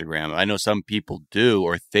on Instagram. I know some people do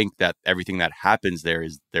or think that everything that happens there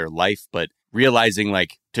is their life, but realizing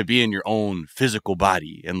like to be in your own physical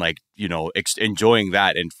body and like, you know, enjoying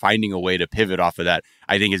that and finding a way to pivot off of that,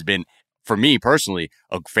 I think has been, for me personally,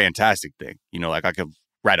 a fantastic thing. You know, like I could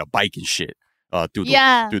ride a bike and shit. Through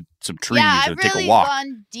some trees and take a walk. I've really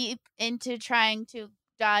gone deep into trying to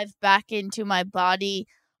dive back into my body,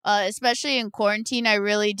 especially in quarantine. I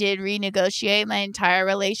really did renegotiate my entire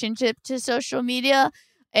relationship to social media.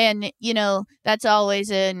 And, you know, that's always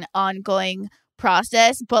an ongoing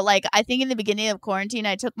process. But like, I think in the beginning of quarantine,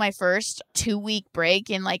 I took my first 2-week break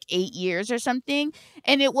in like 8 years or something.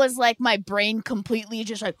 And it was like my brain completely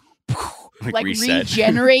just like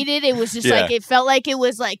regenerated. It was just like, it felt like it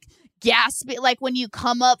was like gasping, like when you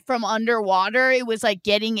come up from underwater, it was like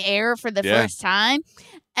getting air for the first time.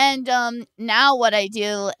 And now what I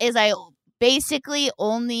do is I basically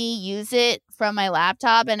only use it from my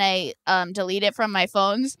laptop, and I delete it from my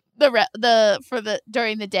phones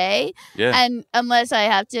during the day. And unless I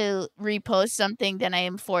have to repost something, then I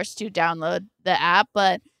am forced to download the app.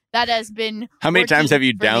 But that has been how many times have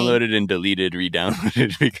you downloaded and deleted,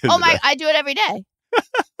 re-downloaded? Because I do it every day.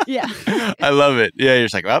 Yeah. I love it. Yeah, you're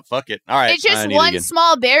just like, well, fuck it. All right. It's just one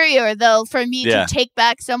small barrier, though, for me to take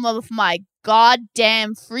back some of my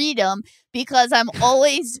goddamn freedom, because I'm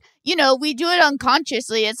always, we do it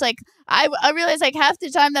unconsciously. It's like, I realize like half the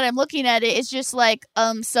time that I'm looking at it, it's just like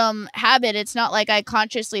some habit. It's not like I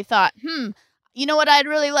consciously thought, you know what I'd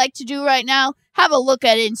really like to do right now? Have a look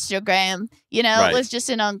at Instagram. It was just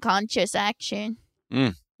an unconscious action.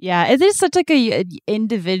 Yeah, it is such like a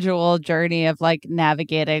individual journey of like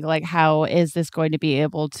navigating, like, how is this going to be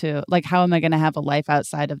able to, like, how am I going to have a life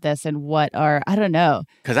outside of this, and I don't know.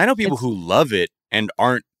 Because I know people who love it and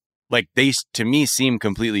aren't, like, they to me seem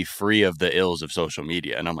completely free of the ills of social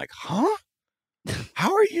media, and I'm like, huh?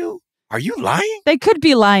 How are you? Are you lying? They could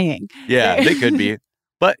be lying. Yeah, they could be.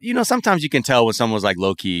 But sometimes you can tell when someone's like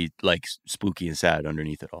low key, like spooky and sad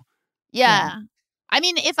underneath it all. Yeah. I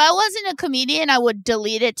mean, if I wasn't a comedian, I would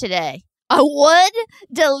delete it today. I would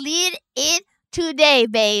delete it today,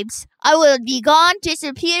 babes. I would be gone,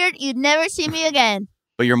 disappeared. You'd never see me again.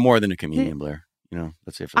 But you're more than a comedian, Blair.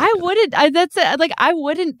 That's it. I wouldn't. That's it. Like, I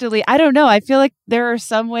wouldn't delete. I don't know. I feel like there are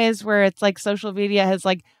some ways where it's like social media has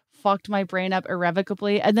like fucked my brain up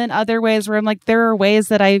irrevocably, and then other ways where I'm like, there are ways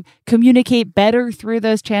that I communicate better through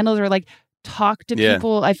those channels, or like talk to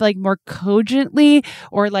people. I feel like more cogently,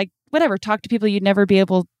 or like whatever, talk to people you'd never be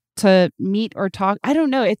able to meet or talk. I don't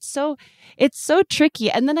know. It's so tricky.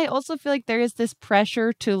 And then I also feel like there is this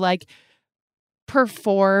pressure to like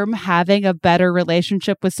perform having a better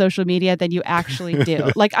relationship with social media than you actually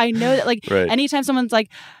do. Like, I know that like anytime someone's like,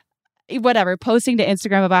 whatever, posting to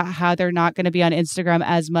Instagram about how they're not going to be on Instagram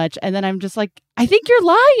as much, and then I'm just like, I think you're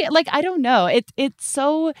lying. Like, I don't know. It's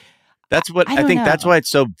so... That's what I think. That's why it's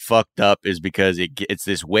so fucked up, is because it's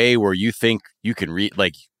this way where you think you can read,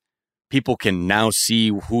 like, people can now see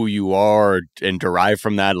who you are and derive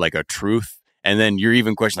from that like a truth. And then you're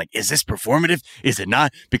even questioning, like, is this performative? Is it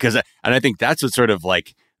not? Because, and I think that's what sort of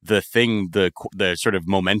like the thing, the sort of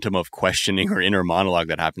momentum of questioning or inner monologue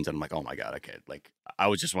that happens. And I'm like, oh my God, okay. Like, I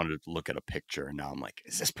was just wanted to look at a picture, and now I'm like,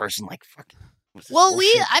 is this person like fucking? Well,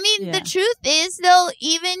 the truth is though,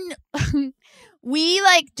 even we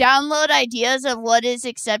like download ideas of what is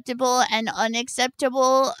acceptable and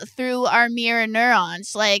unacceptable through our mirror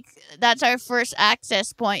neurons. Like, that's our first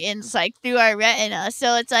access point, and it's like through our retina.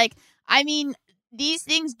 So it's like, I mean, these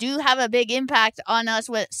things do have a big impact on us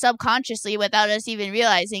subconsciously without us even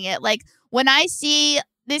realizing it. Like, when I see,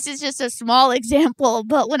 this is just a small example,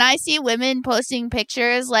 but when I see women posting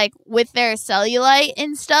pictures like with their cellulite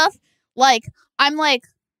and stuff, like, I'm like,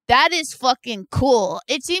 that is fucking cool.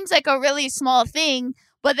 It seems like a really small thing,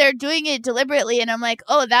 but they're doing it deliberately. And I'm like,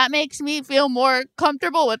 oh, that makes me feel more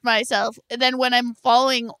comfortable with myself than when I'm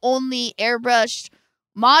following only airbrushed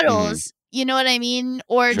models. You know what I mean?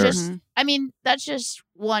 Or just, I mean, that's just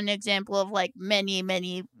one example of like many,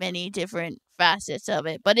 many, many different facets of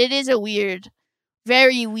it. But it is a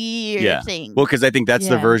very weird thing. Well, because I think that's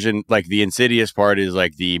the version, like the insidious part is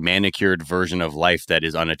like the manicured version of life that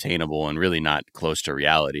is unattainable and really not close to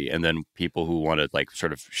reality. And then people who want to like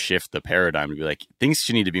sort of shift the paradigm to be like, things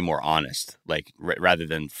should need to be more honest, like rather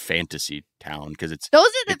than fantasy town, because those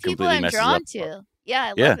are the people I'm drawn to.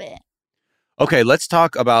 Yeah, I love it. Okay, let's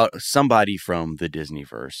talk about somebody from the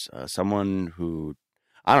Disneyverse. Someone who,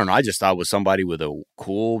 I don't know, I just thought was somebody with a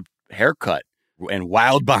cool haircut and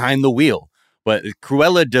wild behind the wheel. But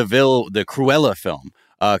Cruella de Vil, the Cruella film,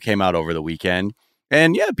 came out over the weekend.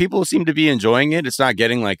 And yeah, people seem to be enjoying it. It's not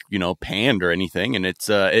getting like, panned or anything. And it's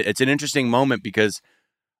an interesting moment because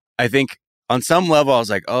I think on some level I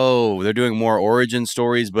was like, oh, they're doing more origin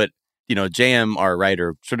stories. But, JM, our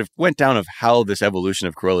writer, sort of went down of how this evolution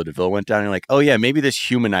of Cruella de Vil went down. And like, oh yeah, maybe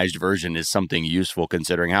this humanized version is something useful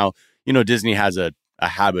considering how, Disney has a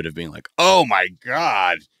habit of being like, oh my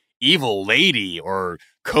God, evil lady or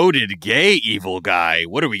coded gay evil guy.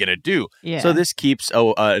 What are we going to do? Yeah. So this keeps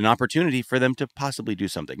an opportunity for them to possibly do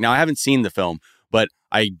something. Now, I haven't seen the film, but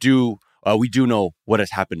we do know what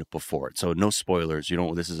has happened before it. So no spoilers.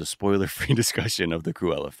 This is a spoiler-free discussion of the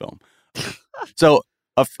Cruella film. So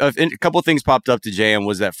a couple of things popped up to JM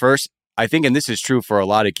was that first, I think, and this is true for a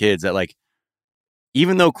lot of kids, that like,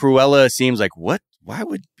 even though Cruella seems like, why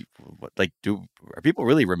would people, are people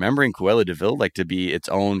really remembering Cruella de Vil like to be its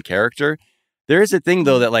own character? There is a thing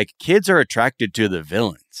though that like kids are attracted to the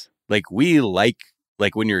villains. Like we like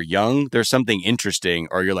when you're young, there's something interesting,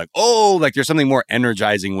 or you're like, oh, like there's something more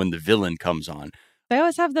energizing when the villain comes on. They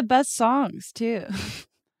always have the best songs too.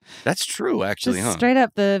 That's true, actually. Just straight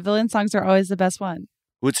up, the villain songs are always the best one.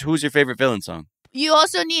 Who's your favorite villain song? You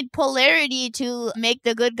also need polarity to make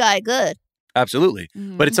the good guy good. Absolutely.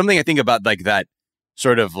 Mm-hmm. But it's something I think about like that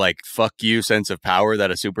sort of like fuck you sense of power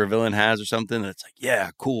that a supervillain has or something. It's like,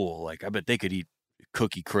 yeah, cool. Like, I bet they could eat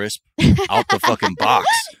Cookie Crisp out the fucking box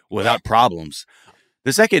without problems.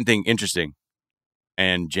 The second thing, interesting,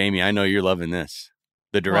 and Jamie, I know you're loving this.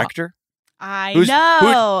 The director? I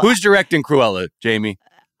know. Who's directing Cruella, Jamie?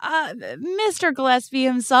 Mr. Gillespie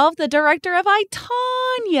himself, the director of I,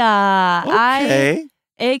 Tonya. Okay.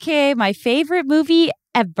 AKA my favorite movie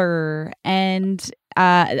ever. And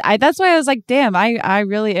that's why I was like, damn, I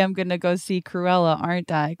really am going to go see Cruella,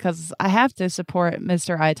 aren't I? Because I have to support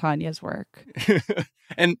Mr. I, Tonya's work.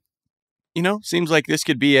 And, seems like this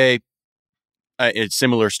could be a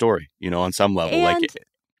similar story, on some level. And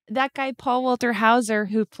that guy, Paul Walter Hauser,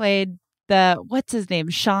 who played what's his name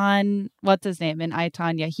in I,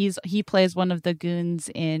 Tonya, he plays one of the goons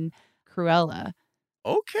in Cruella.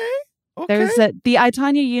 Okay. There's the I,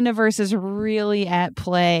 Tonya universe is really at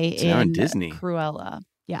play in Disney. Cruella.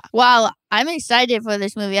 Yeah. Wow, I'm excited for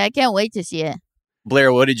this movie. I can't wait to see it.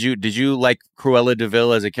 Blair, what did you like Cruella de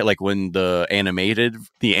Vil as a kid? Like when the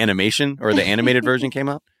animation or the animated version came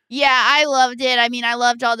out? Yeah, I loved it. I mean, I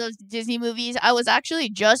loved all those Disney movies. I was actually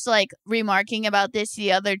just remarking about this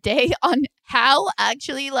the other day on how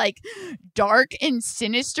actually dark and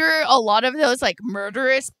sinister a lot of those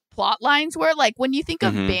murderous plot lines were. Like when you think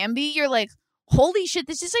of Bambi, you're like, holy shit,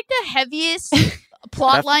 this is the heaviest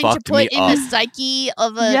plot line to put in the psyche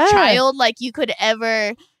of a child you could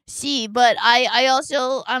ever see. But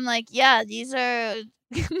I'm like, yeah, these are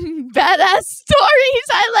badass stories.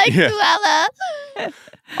 I like Cruella.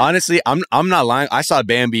 Honestly, I'm not lying. I saw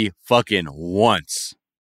Bambi fucking once.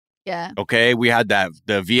 Yeah. Okay, we had the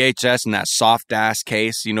VHS and that soft ass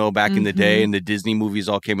case, back in the day, and the Disney movies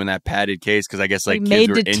all came in that padded case because I guess kids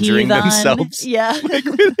were injuring themselves. Yeah.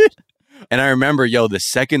 And I remember, the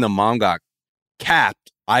second the mom got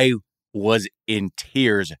capped, I was in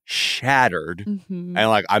tears, shattered, and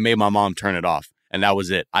I made my mom turn it off, and that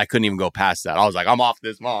was it. I couldn't even go past that. I was like, I'm off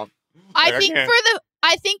this, Mom. I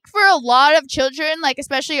think for a lot of children,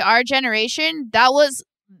 especially our generation,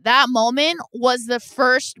 that moment was the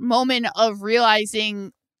first moment of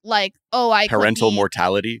realizing, parental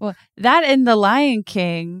mortality. Well, that in The Lion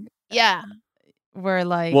King. Yeah. Were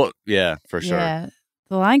well, yeah, for sure. Yeah.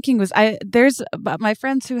 The Lion King was, there's my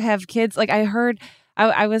friends who have kids, I heard,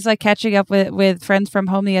 I was catching up with friends from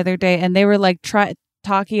home the other day, and they were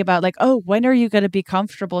talking about when are you going to be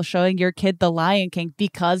comfortable showing your kid The Lion King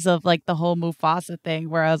because of the whole Mufasa thing,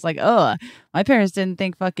 where I was like, oh, my parents didn't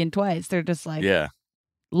think fucking twice. They're just yeah,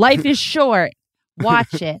 life is short,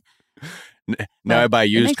 watch it. Now I buy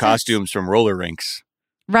used costumes from roller rinks.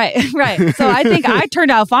 Right. So I think I turned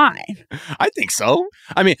out fine. I think so.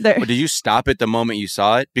 I mean, but did you stop it the moment you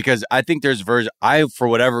saw it? Because I think there's for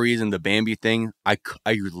whatever reason, the Bambi thing, I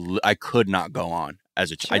could not go on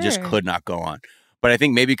as a child. I just could not go on. But I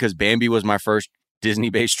think maybe because Bambi was my first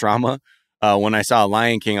Disney-based trauma, when I saw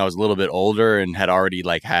Lion King, I was a little bit older and had already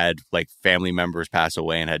had family members pass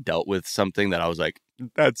away and had dealt with something that I was like,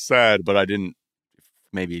 that's sad, but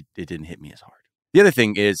maybe it didn't hit me as hard. The other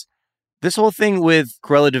thing is this whole thing with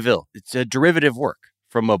Cruella de Vil. It's a derivative work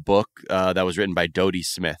from a book that was written by Dodie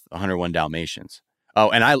Smith, 101 Dalmatians.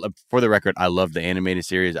 Oh, and for the record, I love the animated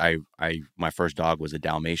series. My first dog was a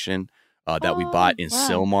Dalmatian that we bought in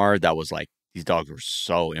Silmar. That was these dogs were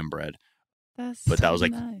so inbred. But that was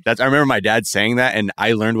nice. I remember my dad saying that, and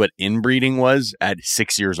I learned what inbreeding was at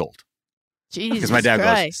 6 years old. Jesus Because my dad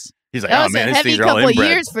Christ. He's like, that oh was man, a these heavy things are all couple inbred.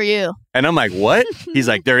 years for you. And I'm like, what? He's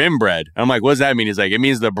like, they're inbred. And I'm like, what does that mean? He's like, it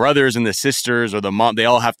means the brothers and the sisters or the mom, they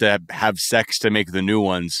all have to have sex to make the new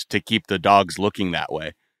ones to keep the dogs looking that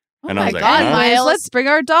way. And I was like, God, huh? Miles. Let's bring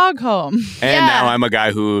our dog home. And now I'm a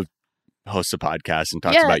guy who hosts a podcast and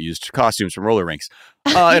talks about used costumes from roller rinks.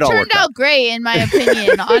 It all turned worked out great, in my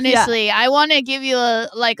opinion. Honestly, I want to give you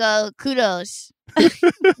a kudos.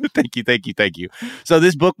 Thank you. So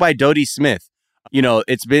this book by Dodie Smith,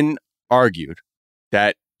 it's been argued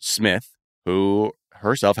that Smith, who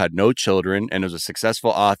herself had no children and was a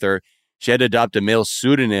successful author, she had to adopt a male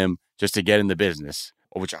pseudonym just to get in the business,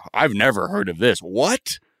 which I've never heard of this.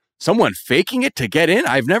 What? Someone faking it to get in?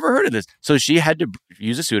 I've never heard of this. So she had to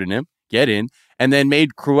use a pseudonym, get in, and then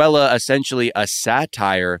made Cruella essentially a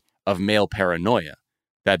satire of male paranoia,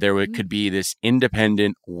 that there could be this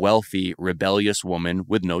independent, wealthy, rebellious woman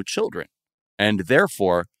with no children, and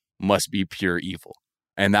therefore must be pure evil.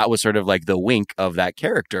 And that was sort of the wink of that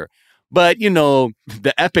character. But,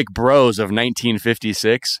 the epic bros of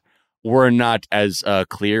 1956 were not as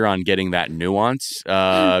clear on getting that nuance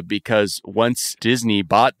because once Disney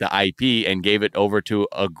bought the IP and gave it over to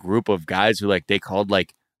a group of guys who they called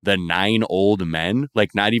the 9 old men,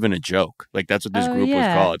 not even a joke. That's what this group was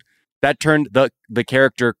called. that turned the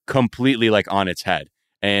character completely like on its head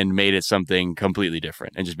and made it something completely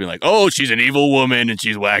different. And just being like, oh, she's an evil woman and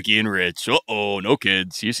she's wacky and rich. Uh-oh, no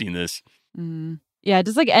kids. You've seen this. Yeah,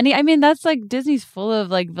 just like I mean, that's like Disney's full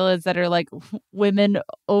of like villains that are like women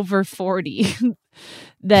over 40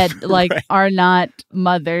 that like are not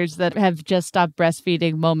mothers that have just stopped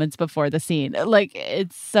breastfeeding moments before the scene. Like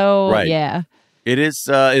it's so, yeah. It is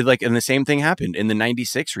like, and the same thing happened in the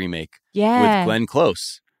 96 remake with Glenn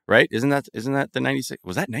Close. Right? Isn't that the 96?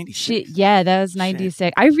 Was that 96? Yeah, that was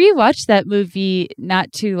 96. I rewatched that movie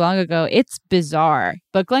not too long ago. It's bizarre,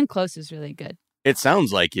 but Glenn Close is really good. It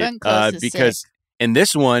sounds like it because in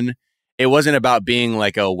this one, it wasn't about being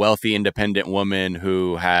like a wealthy, independent woman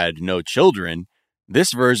who had no children.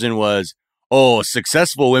 This version was, oh,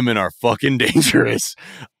 successful women are fucking dangerous.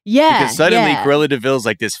 Yeah, because suddenly Cruella de Vil's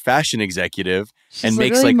like this fashion executive. She's and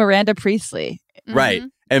makes like Miranda Priestley. Right.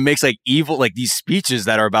 And makes like evil, like these speeches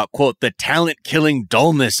that are about, quote, the talent-killing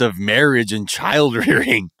dullness of marriage and child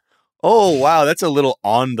rearing. Oh, wow. That's a little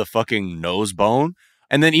on the fucking nose bone.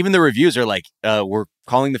 And then even the reviews are like, we're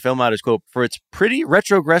calling the film out as, quote, for its pretty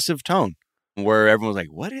retrogressive tone, where everyone's like,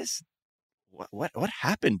 what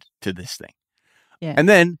happened to this thing? Yeah. And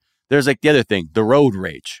then there's like the other thing, the road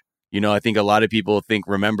rage. You know, I think a lot of people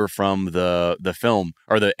remember from the film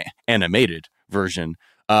or the animated version,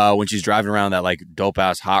 when she's driving around that like dope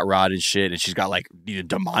ass hot rod and shit, and she's got like the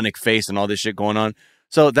demonic face and all this shit going on.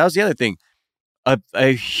 So that was the other thing.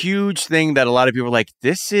 A huge thing that a lot of people are like,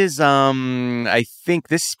 this is, I think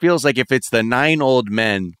this feels like if it's the 9 old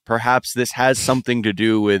men, perhaps this has something to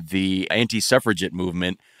do with the anti-suffragette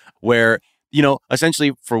movement, where, you know,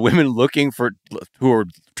 essentially for women who are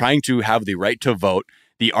trying to have the right to vote,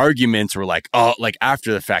 the arguments were like, oh, like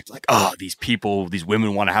after the fact, like, oh, these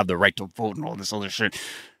women want to have the right to vote and all this other shit.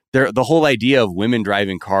 The whole idea of women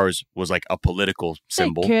driving cars was like a political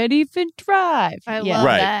symbol. They can't even drive. I love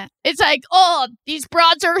that. It's like, oh, these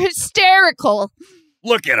broads are hysterical.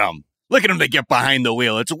 Look at them. Look at them. They get behind the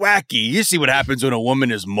wheel. It's wacky. You see what happens when a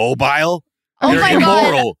woman is mobile? Oh They're my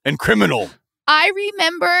immoral God. and criminal. I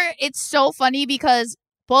remember it's so funny because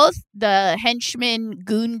both the henchmen,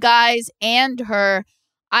 goon guys, and her,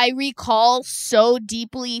 I recall so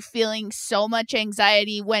deeply feeling so much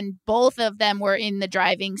anxiety when both of them were in the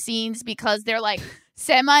driving scenes because they're like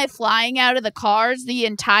semi-flying out of the cars the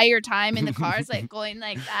entire time in the cars, like going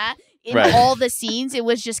like that. In all the scenes, it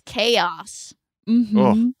was just chaos. Mm-hmm.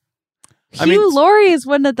 Oh. Hugh Laurie is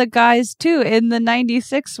one of the guys too in the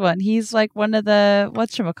 96 one. He's like one of the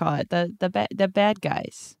whatchamacallit, the bad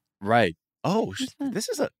guys. Right. Oh, this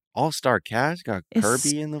is an all-star cast. Got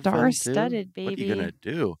Kirby in the film too. Star-studded, baby. What are you gonna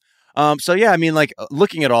do? So yeah, I mean, like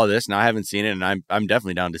looking at all this, now I haven't seen it, and I'm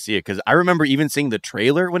definitely down to see it because I remember even seeing the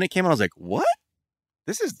trailer when it came out. I was like, what?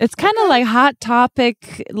 It's kind of like Hot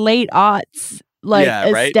Topic late aughts. Like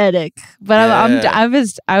aesthetic, but I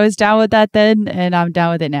was down with that then, and I'm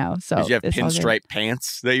down with it now. So did you have pinstripe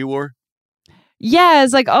pants that you wore? Yeah,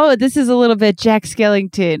 it's like, oh, this is a little bit Jack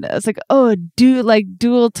Skellington. It's like, oh,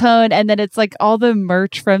 dual tone, and then it's like all the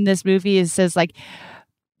merch from this movie says like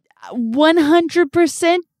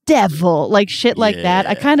 100% devil, like shit like that.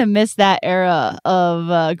 I kind of miss that era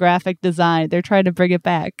of graphic design. They're trying to bring it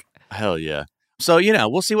back. Hell yeah. So, you know,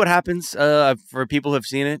 we'll see what happens for people who have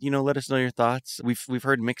seen it. You know, let us know your thoughts. We've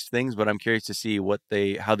heard mixed things, but I'm curious to see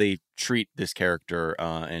how they treat this character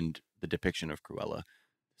and the depiction of Cruella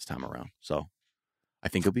this time around. So I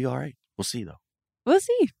think it'll be all right. We'll see, though. We'll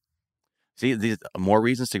see. See, these more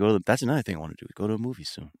reasons to go to that's another thing I want to do. Go to a movie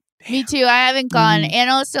soon. Damn. Me too. I haven't gone. And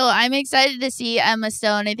also, I'm excited to see Emma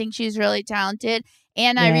Stone. I think she's really talented.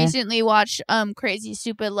 And I recently watched Crazy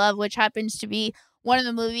Stupid Love, which happens to be one of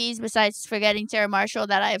the movies, besides Forgetting Sarah Marshall,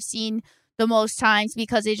 that I have seen the most times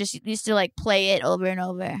because they just used to like play it over and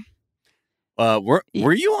over.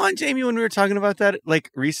 Were you on, Jamie, when we were talking about that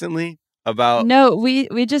like recently? About No,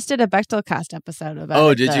 we just did a Bechtelcast episode about it.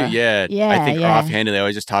 Oh, did you? Yeah. I think offhandedly I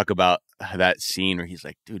always just talk about that scene where he's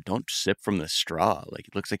like, dude, don't sip from the straw. Like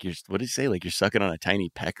it looks like what did he say? Like you're sucking on a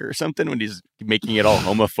tiny pecker or something when he's making it all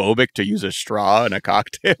homophobic to use a straw in a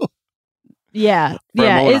cocktail. Yeah.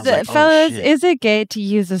 Yeah. Is it, fellas, is it gay to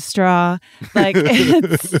use a straw? Like,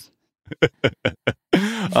 it's. Oh,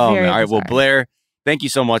 man. All right. Well, Blair, thank you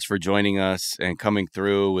so much for joining us and coming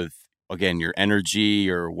through with, again, your energy,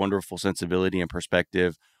 your wonderful sensibility and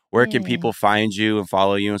perspective. Where can people find you and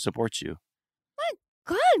follow you and support you? My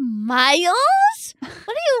God, Miles? What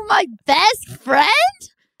are you, my best friend?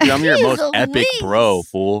 Dude, I'm your most epic bro,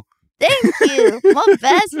 fool. Thank you. My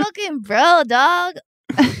best fucking bro, dog.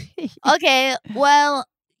 Okay, well,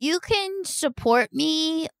 you can support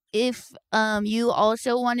me if you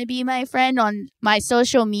also want to be my friend on my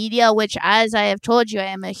social media, which, as I have told you, I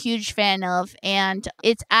am a huge fan of, and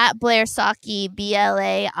it's at Blair Socci,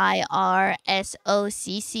 BlairSocci.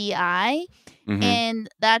 And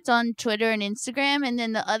that's on Twitter and Instagram. And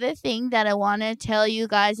then the other thing that I want to tell you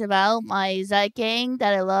guys about my Zeit Gang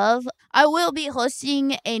that I love, I will be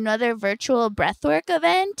hosting another virtual breathwork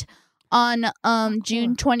event on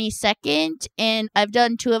June 22nd, and I've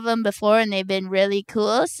done 2 of them before, and they've been really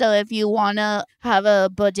cool. So if you want to have a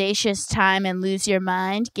bodacious time and lose your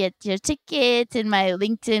mind, get your tickets in my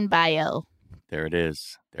LinkedIn bio. There it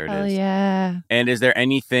is. There it Oh, is. yeah. And is there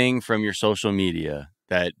anything from your social media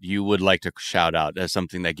that you would like to shout out as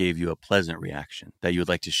something that gave you a pleasant reaction that you would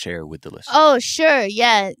like to share with the listeners? Oh, sure.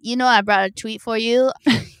 Yeah. I brought a tweet for you.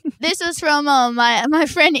 This was from my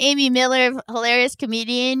friend Amy Miller, hilarious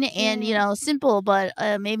comedian, and, simple, but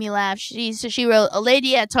made me laugh. She wrote, "A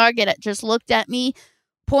lady at Target just looked at me,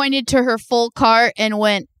 pointed to her full cart, and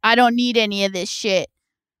went, 'I don't need any of this shit.'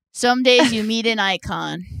 Some days you meet an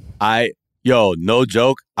icon." No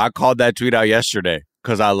joke. I called that tweet out yesterday.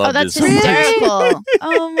 Because I love this. Oh, that's hysterical.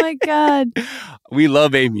 Oh, my God. We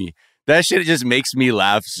love Amy. That shit just makes me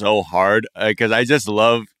laugh so hard because I just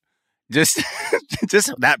love just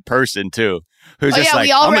that person, too. Who's just like,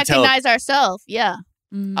 we all recognize ourselves. Yeah.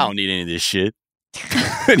 I don't need any of this shit.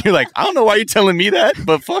 And you're like, I don't know why you're telling me that,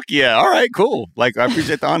 but fuck yeah. All right, cool. Like, I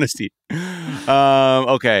appreciate the honesty.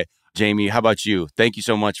 Okay. Jamie, how about you? Thank you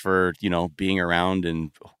so much for, being around and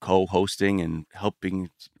co-hosting and helping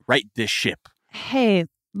right this ship. Hey,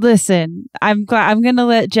 listen, I'm going to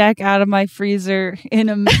let Jack out of my freezer in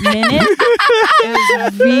a minute. It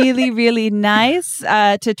was really, really nice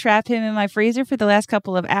to trap him in my freezer for the last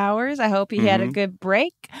couple of hours. I hope he had a good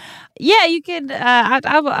break. Yeah, you can.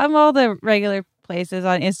 I'm all the regular places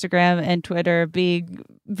on Instagram and Twitter, being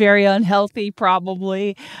very unhealthy,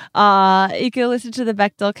 probably. You can listen to the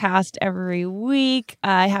Bechdel Cast every week.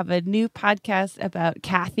 I have a new podcast about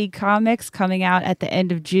Kathy comics coming out at the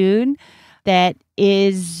end of June. That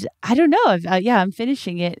is, I don't know. I'm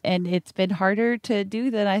finishing it, and it's been harder to do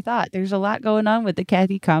than I thought. There's a lot going on with the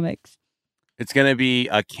Kathy comics. It's going to be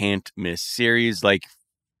a can't miss series, like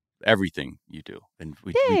everything you do. And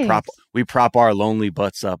we prop our lonely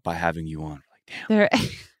butts up by having you on. Like,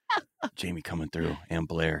 damn. Jamie coming through and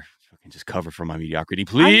Blair. I can just cover for my mediocrity,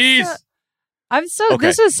 please. Okay.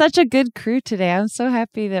 This was such a good crew today. I'm so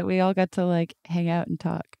happy that we all got to hang out and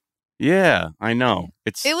talk. Yeah, I know.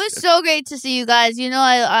 It was so great to see you guys.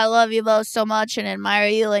 I love you both so much and admire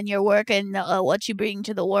you and your work and what you bring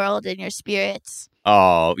to the world and your spirits.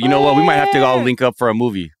 Oh, you know what? We might have to all link up for a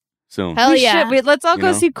movie soon. Hell yeah. Let's all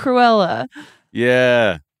go see Cruella.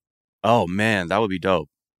 Yeah. Oh, man, that would be dope.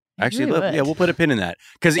 Actually, we'll put a pin in that.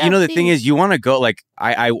 Because, the thing is, you want to go,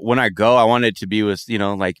 when I go, I want it to be with,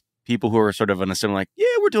 people who are sort of on a similar,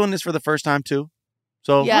 we're doing this for the first time, too.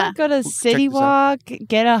 So go to City Walk,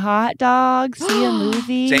 get a hot dog, see a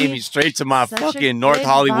movie. Jamie, straight to my fucking North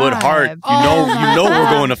Hollywood heart. You know we're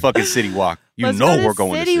going to fucking City Walk. We're going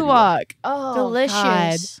to City Walk. Oh,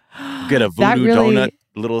 delicious. God. Get a voodoo donut,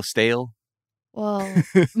 a little stale. Well,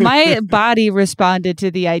 my body responded to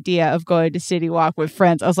the idea of going to City Walk with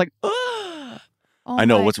friends. I was like, oh. I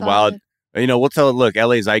know what's wild. We'll tell it. Look,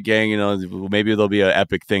 LA Zeit Gang. Maybe there'll be an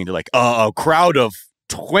epic thing to a crowd of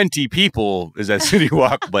 20 people is at City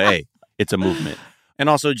Walk, but hey, it's a movement. And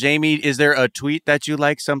also, Jamie, is there a tweet that you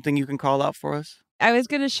like, something you can call out for us? I was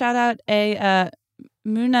going to shout out a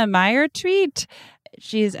Muna Meyer tweet.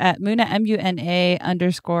 She's at Muna,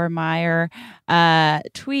 MUNA_Meyer.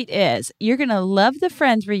 Tweet is, "You're going to love the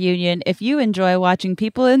Friends reunion if you enjoy watching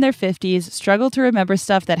people in their 50s struggle to remember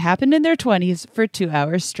stuff that happened in their 20s for 2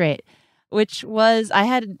 hours straight." Which was, I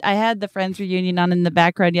had the Friends reunion on in the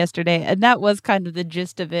background yesterday, and that was kind of the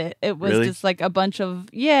gist of it. It was just a bunch of,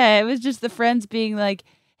 it was just the friends being like,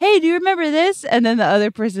 "Hey, do you remember this?" And then the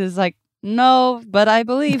other person is like, "No, but I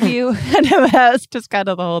believe you." And that was just kind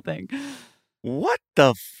of the whole thing. What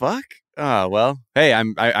the fuck? Well, hey,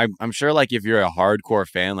 I'm sure if you're a hardcore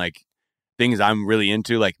fan, things I'm really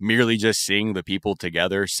into, merely just seeing the people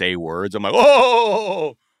together say words, I'm like,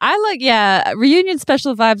 whoa! I reunion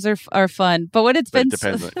special vibes are fun, but when it's been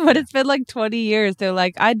 20 years, they're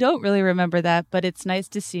like, I don't really remember that, but it's nice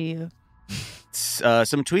to see you.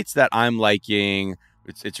 Some tweets that I'm liking.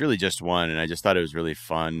 It's really just one, and I just thought it was really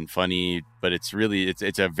funny, but it's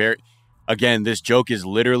a very, again, this joke is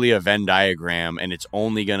literally a Venn diagram, and it's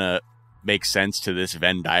only gonna make sense to this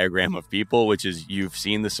Venn diagram of people, which is you've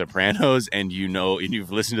seen The Sopranos and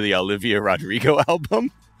you've listened to the Olivia Rodrigo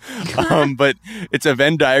album. But it's a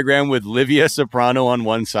Venn diagram with Livia Soprano on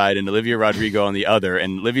one side and Olivia Rodrigo on the other.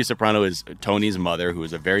 And Livia Soprano is Tony's mother, who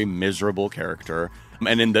is a very miserable character.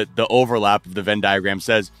 And then the overlap of the Venn diagram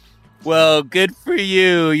says, well, good for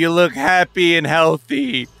you. You look happy and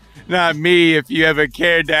healthy. Not me, if you ever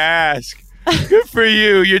cared to ask. Good for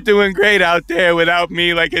you. You're doing great out there without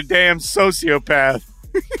me like a damn sociopath.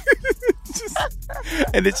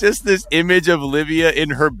 And it's just this image of Olivia in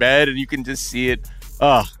her bed, and you can just see it.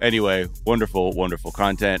 Anyway, wonderful, wonderful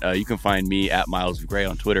content. You can find me at Miles of Gray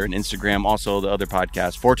on Twitter and Instagram. Also, the other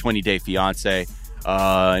podcast, 420 Day Fiance.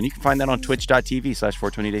 And you can find that on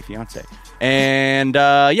twitch.tv/420 Day Fiance. And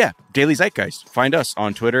Daily Zeitgeist. Find us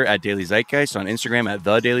on Twitter at Daily Zeitgeist, on Instagram at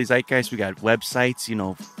The Daily Zeitgeist. We got websites,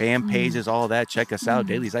 fan pages, all that. Check us out,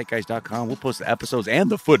 dailyzeitgeist.com. We'll post the episodes and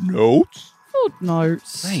the footnotes.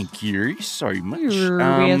 Thank you so much.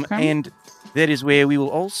 And that is where we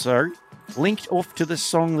will also link off to the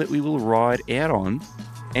song that we will ride out on.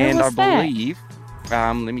 And I believe,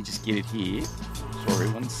 let me just get it here. Sorry,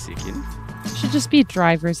 1 second. It should just be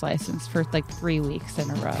driver's license for like 3 weeks in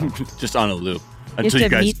a row. Just on a loop. Until you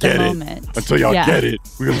guys meet get the it. moment. Until y'all get it.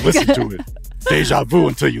 We're going to listen to it. Deja vu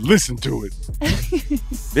until you listen to it.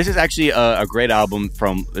 This is actually a great album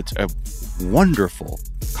it's a wonderful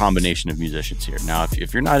combination of musicians here. Now,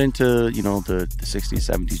 if you're not into, the 60s,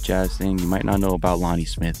 70s jazz thing, you might not know about Lonnie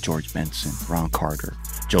Smith, George Benson, Ron Carter,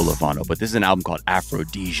 Joe Lovano, but this is an album called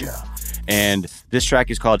Aphrodisia. And this track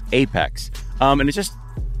is called Apex. And it's just,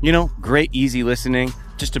 great, easy listening.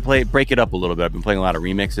 Just to break it up a little bit. I've been playing a lot of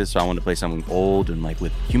remixes, so I want to play something old and like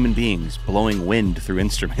with human beings blowing wind through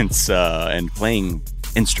instruments and playing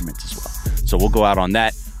instruments as well. So we'll go out on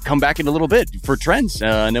that. Come back in a little bit for trends,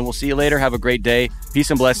 and then we'll see you later. Have a great day.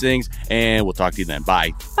 Peace and blessings, and we'll talk to you then.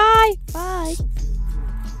 Bye. Bye. Bye.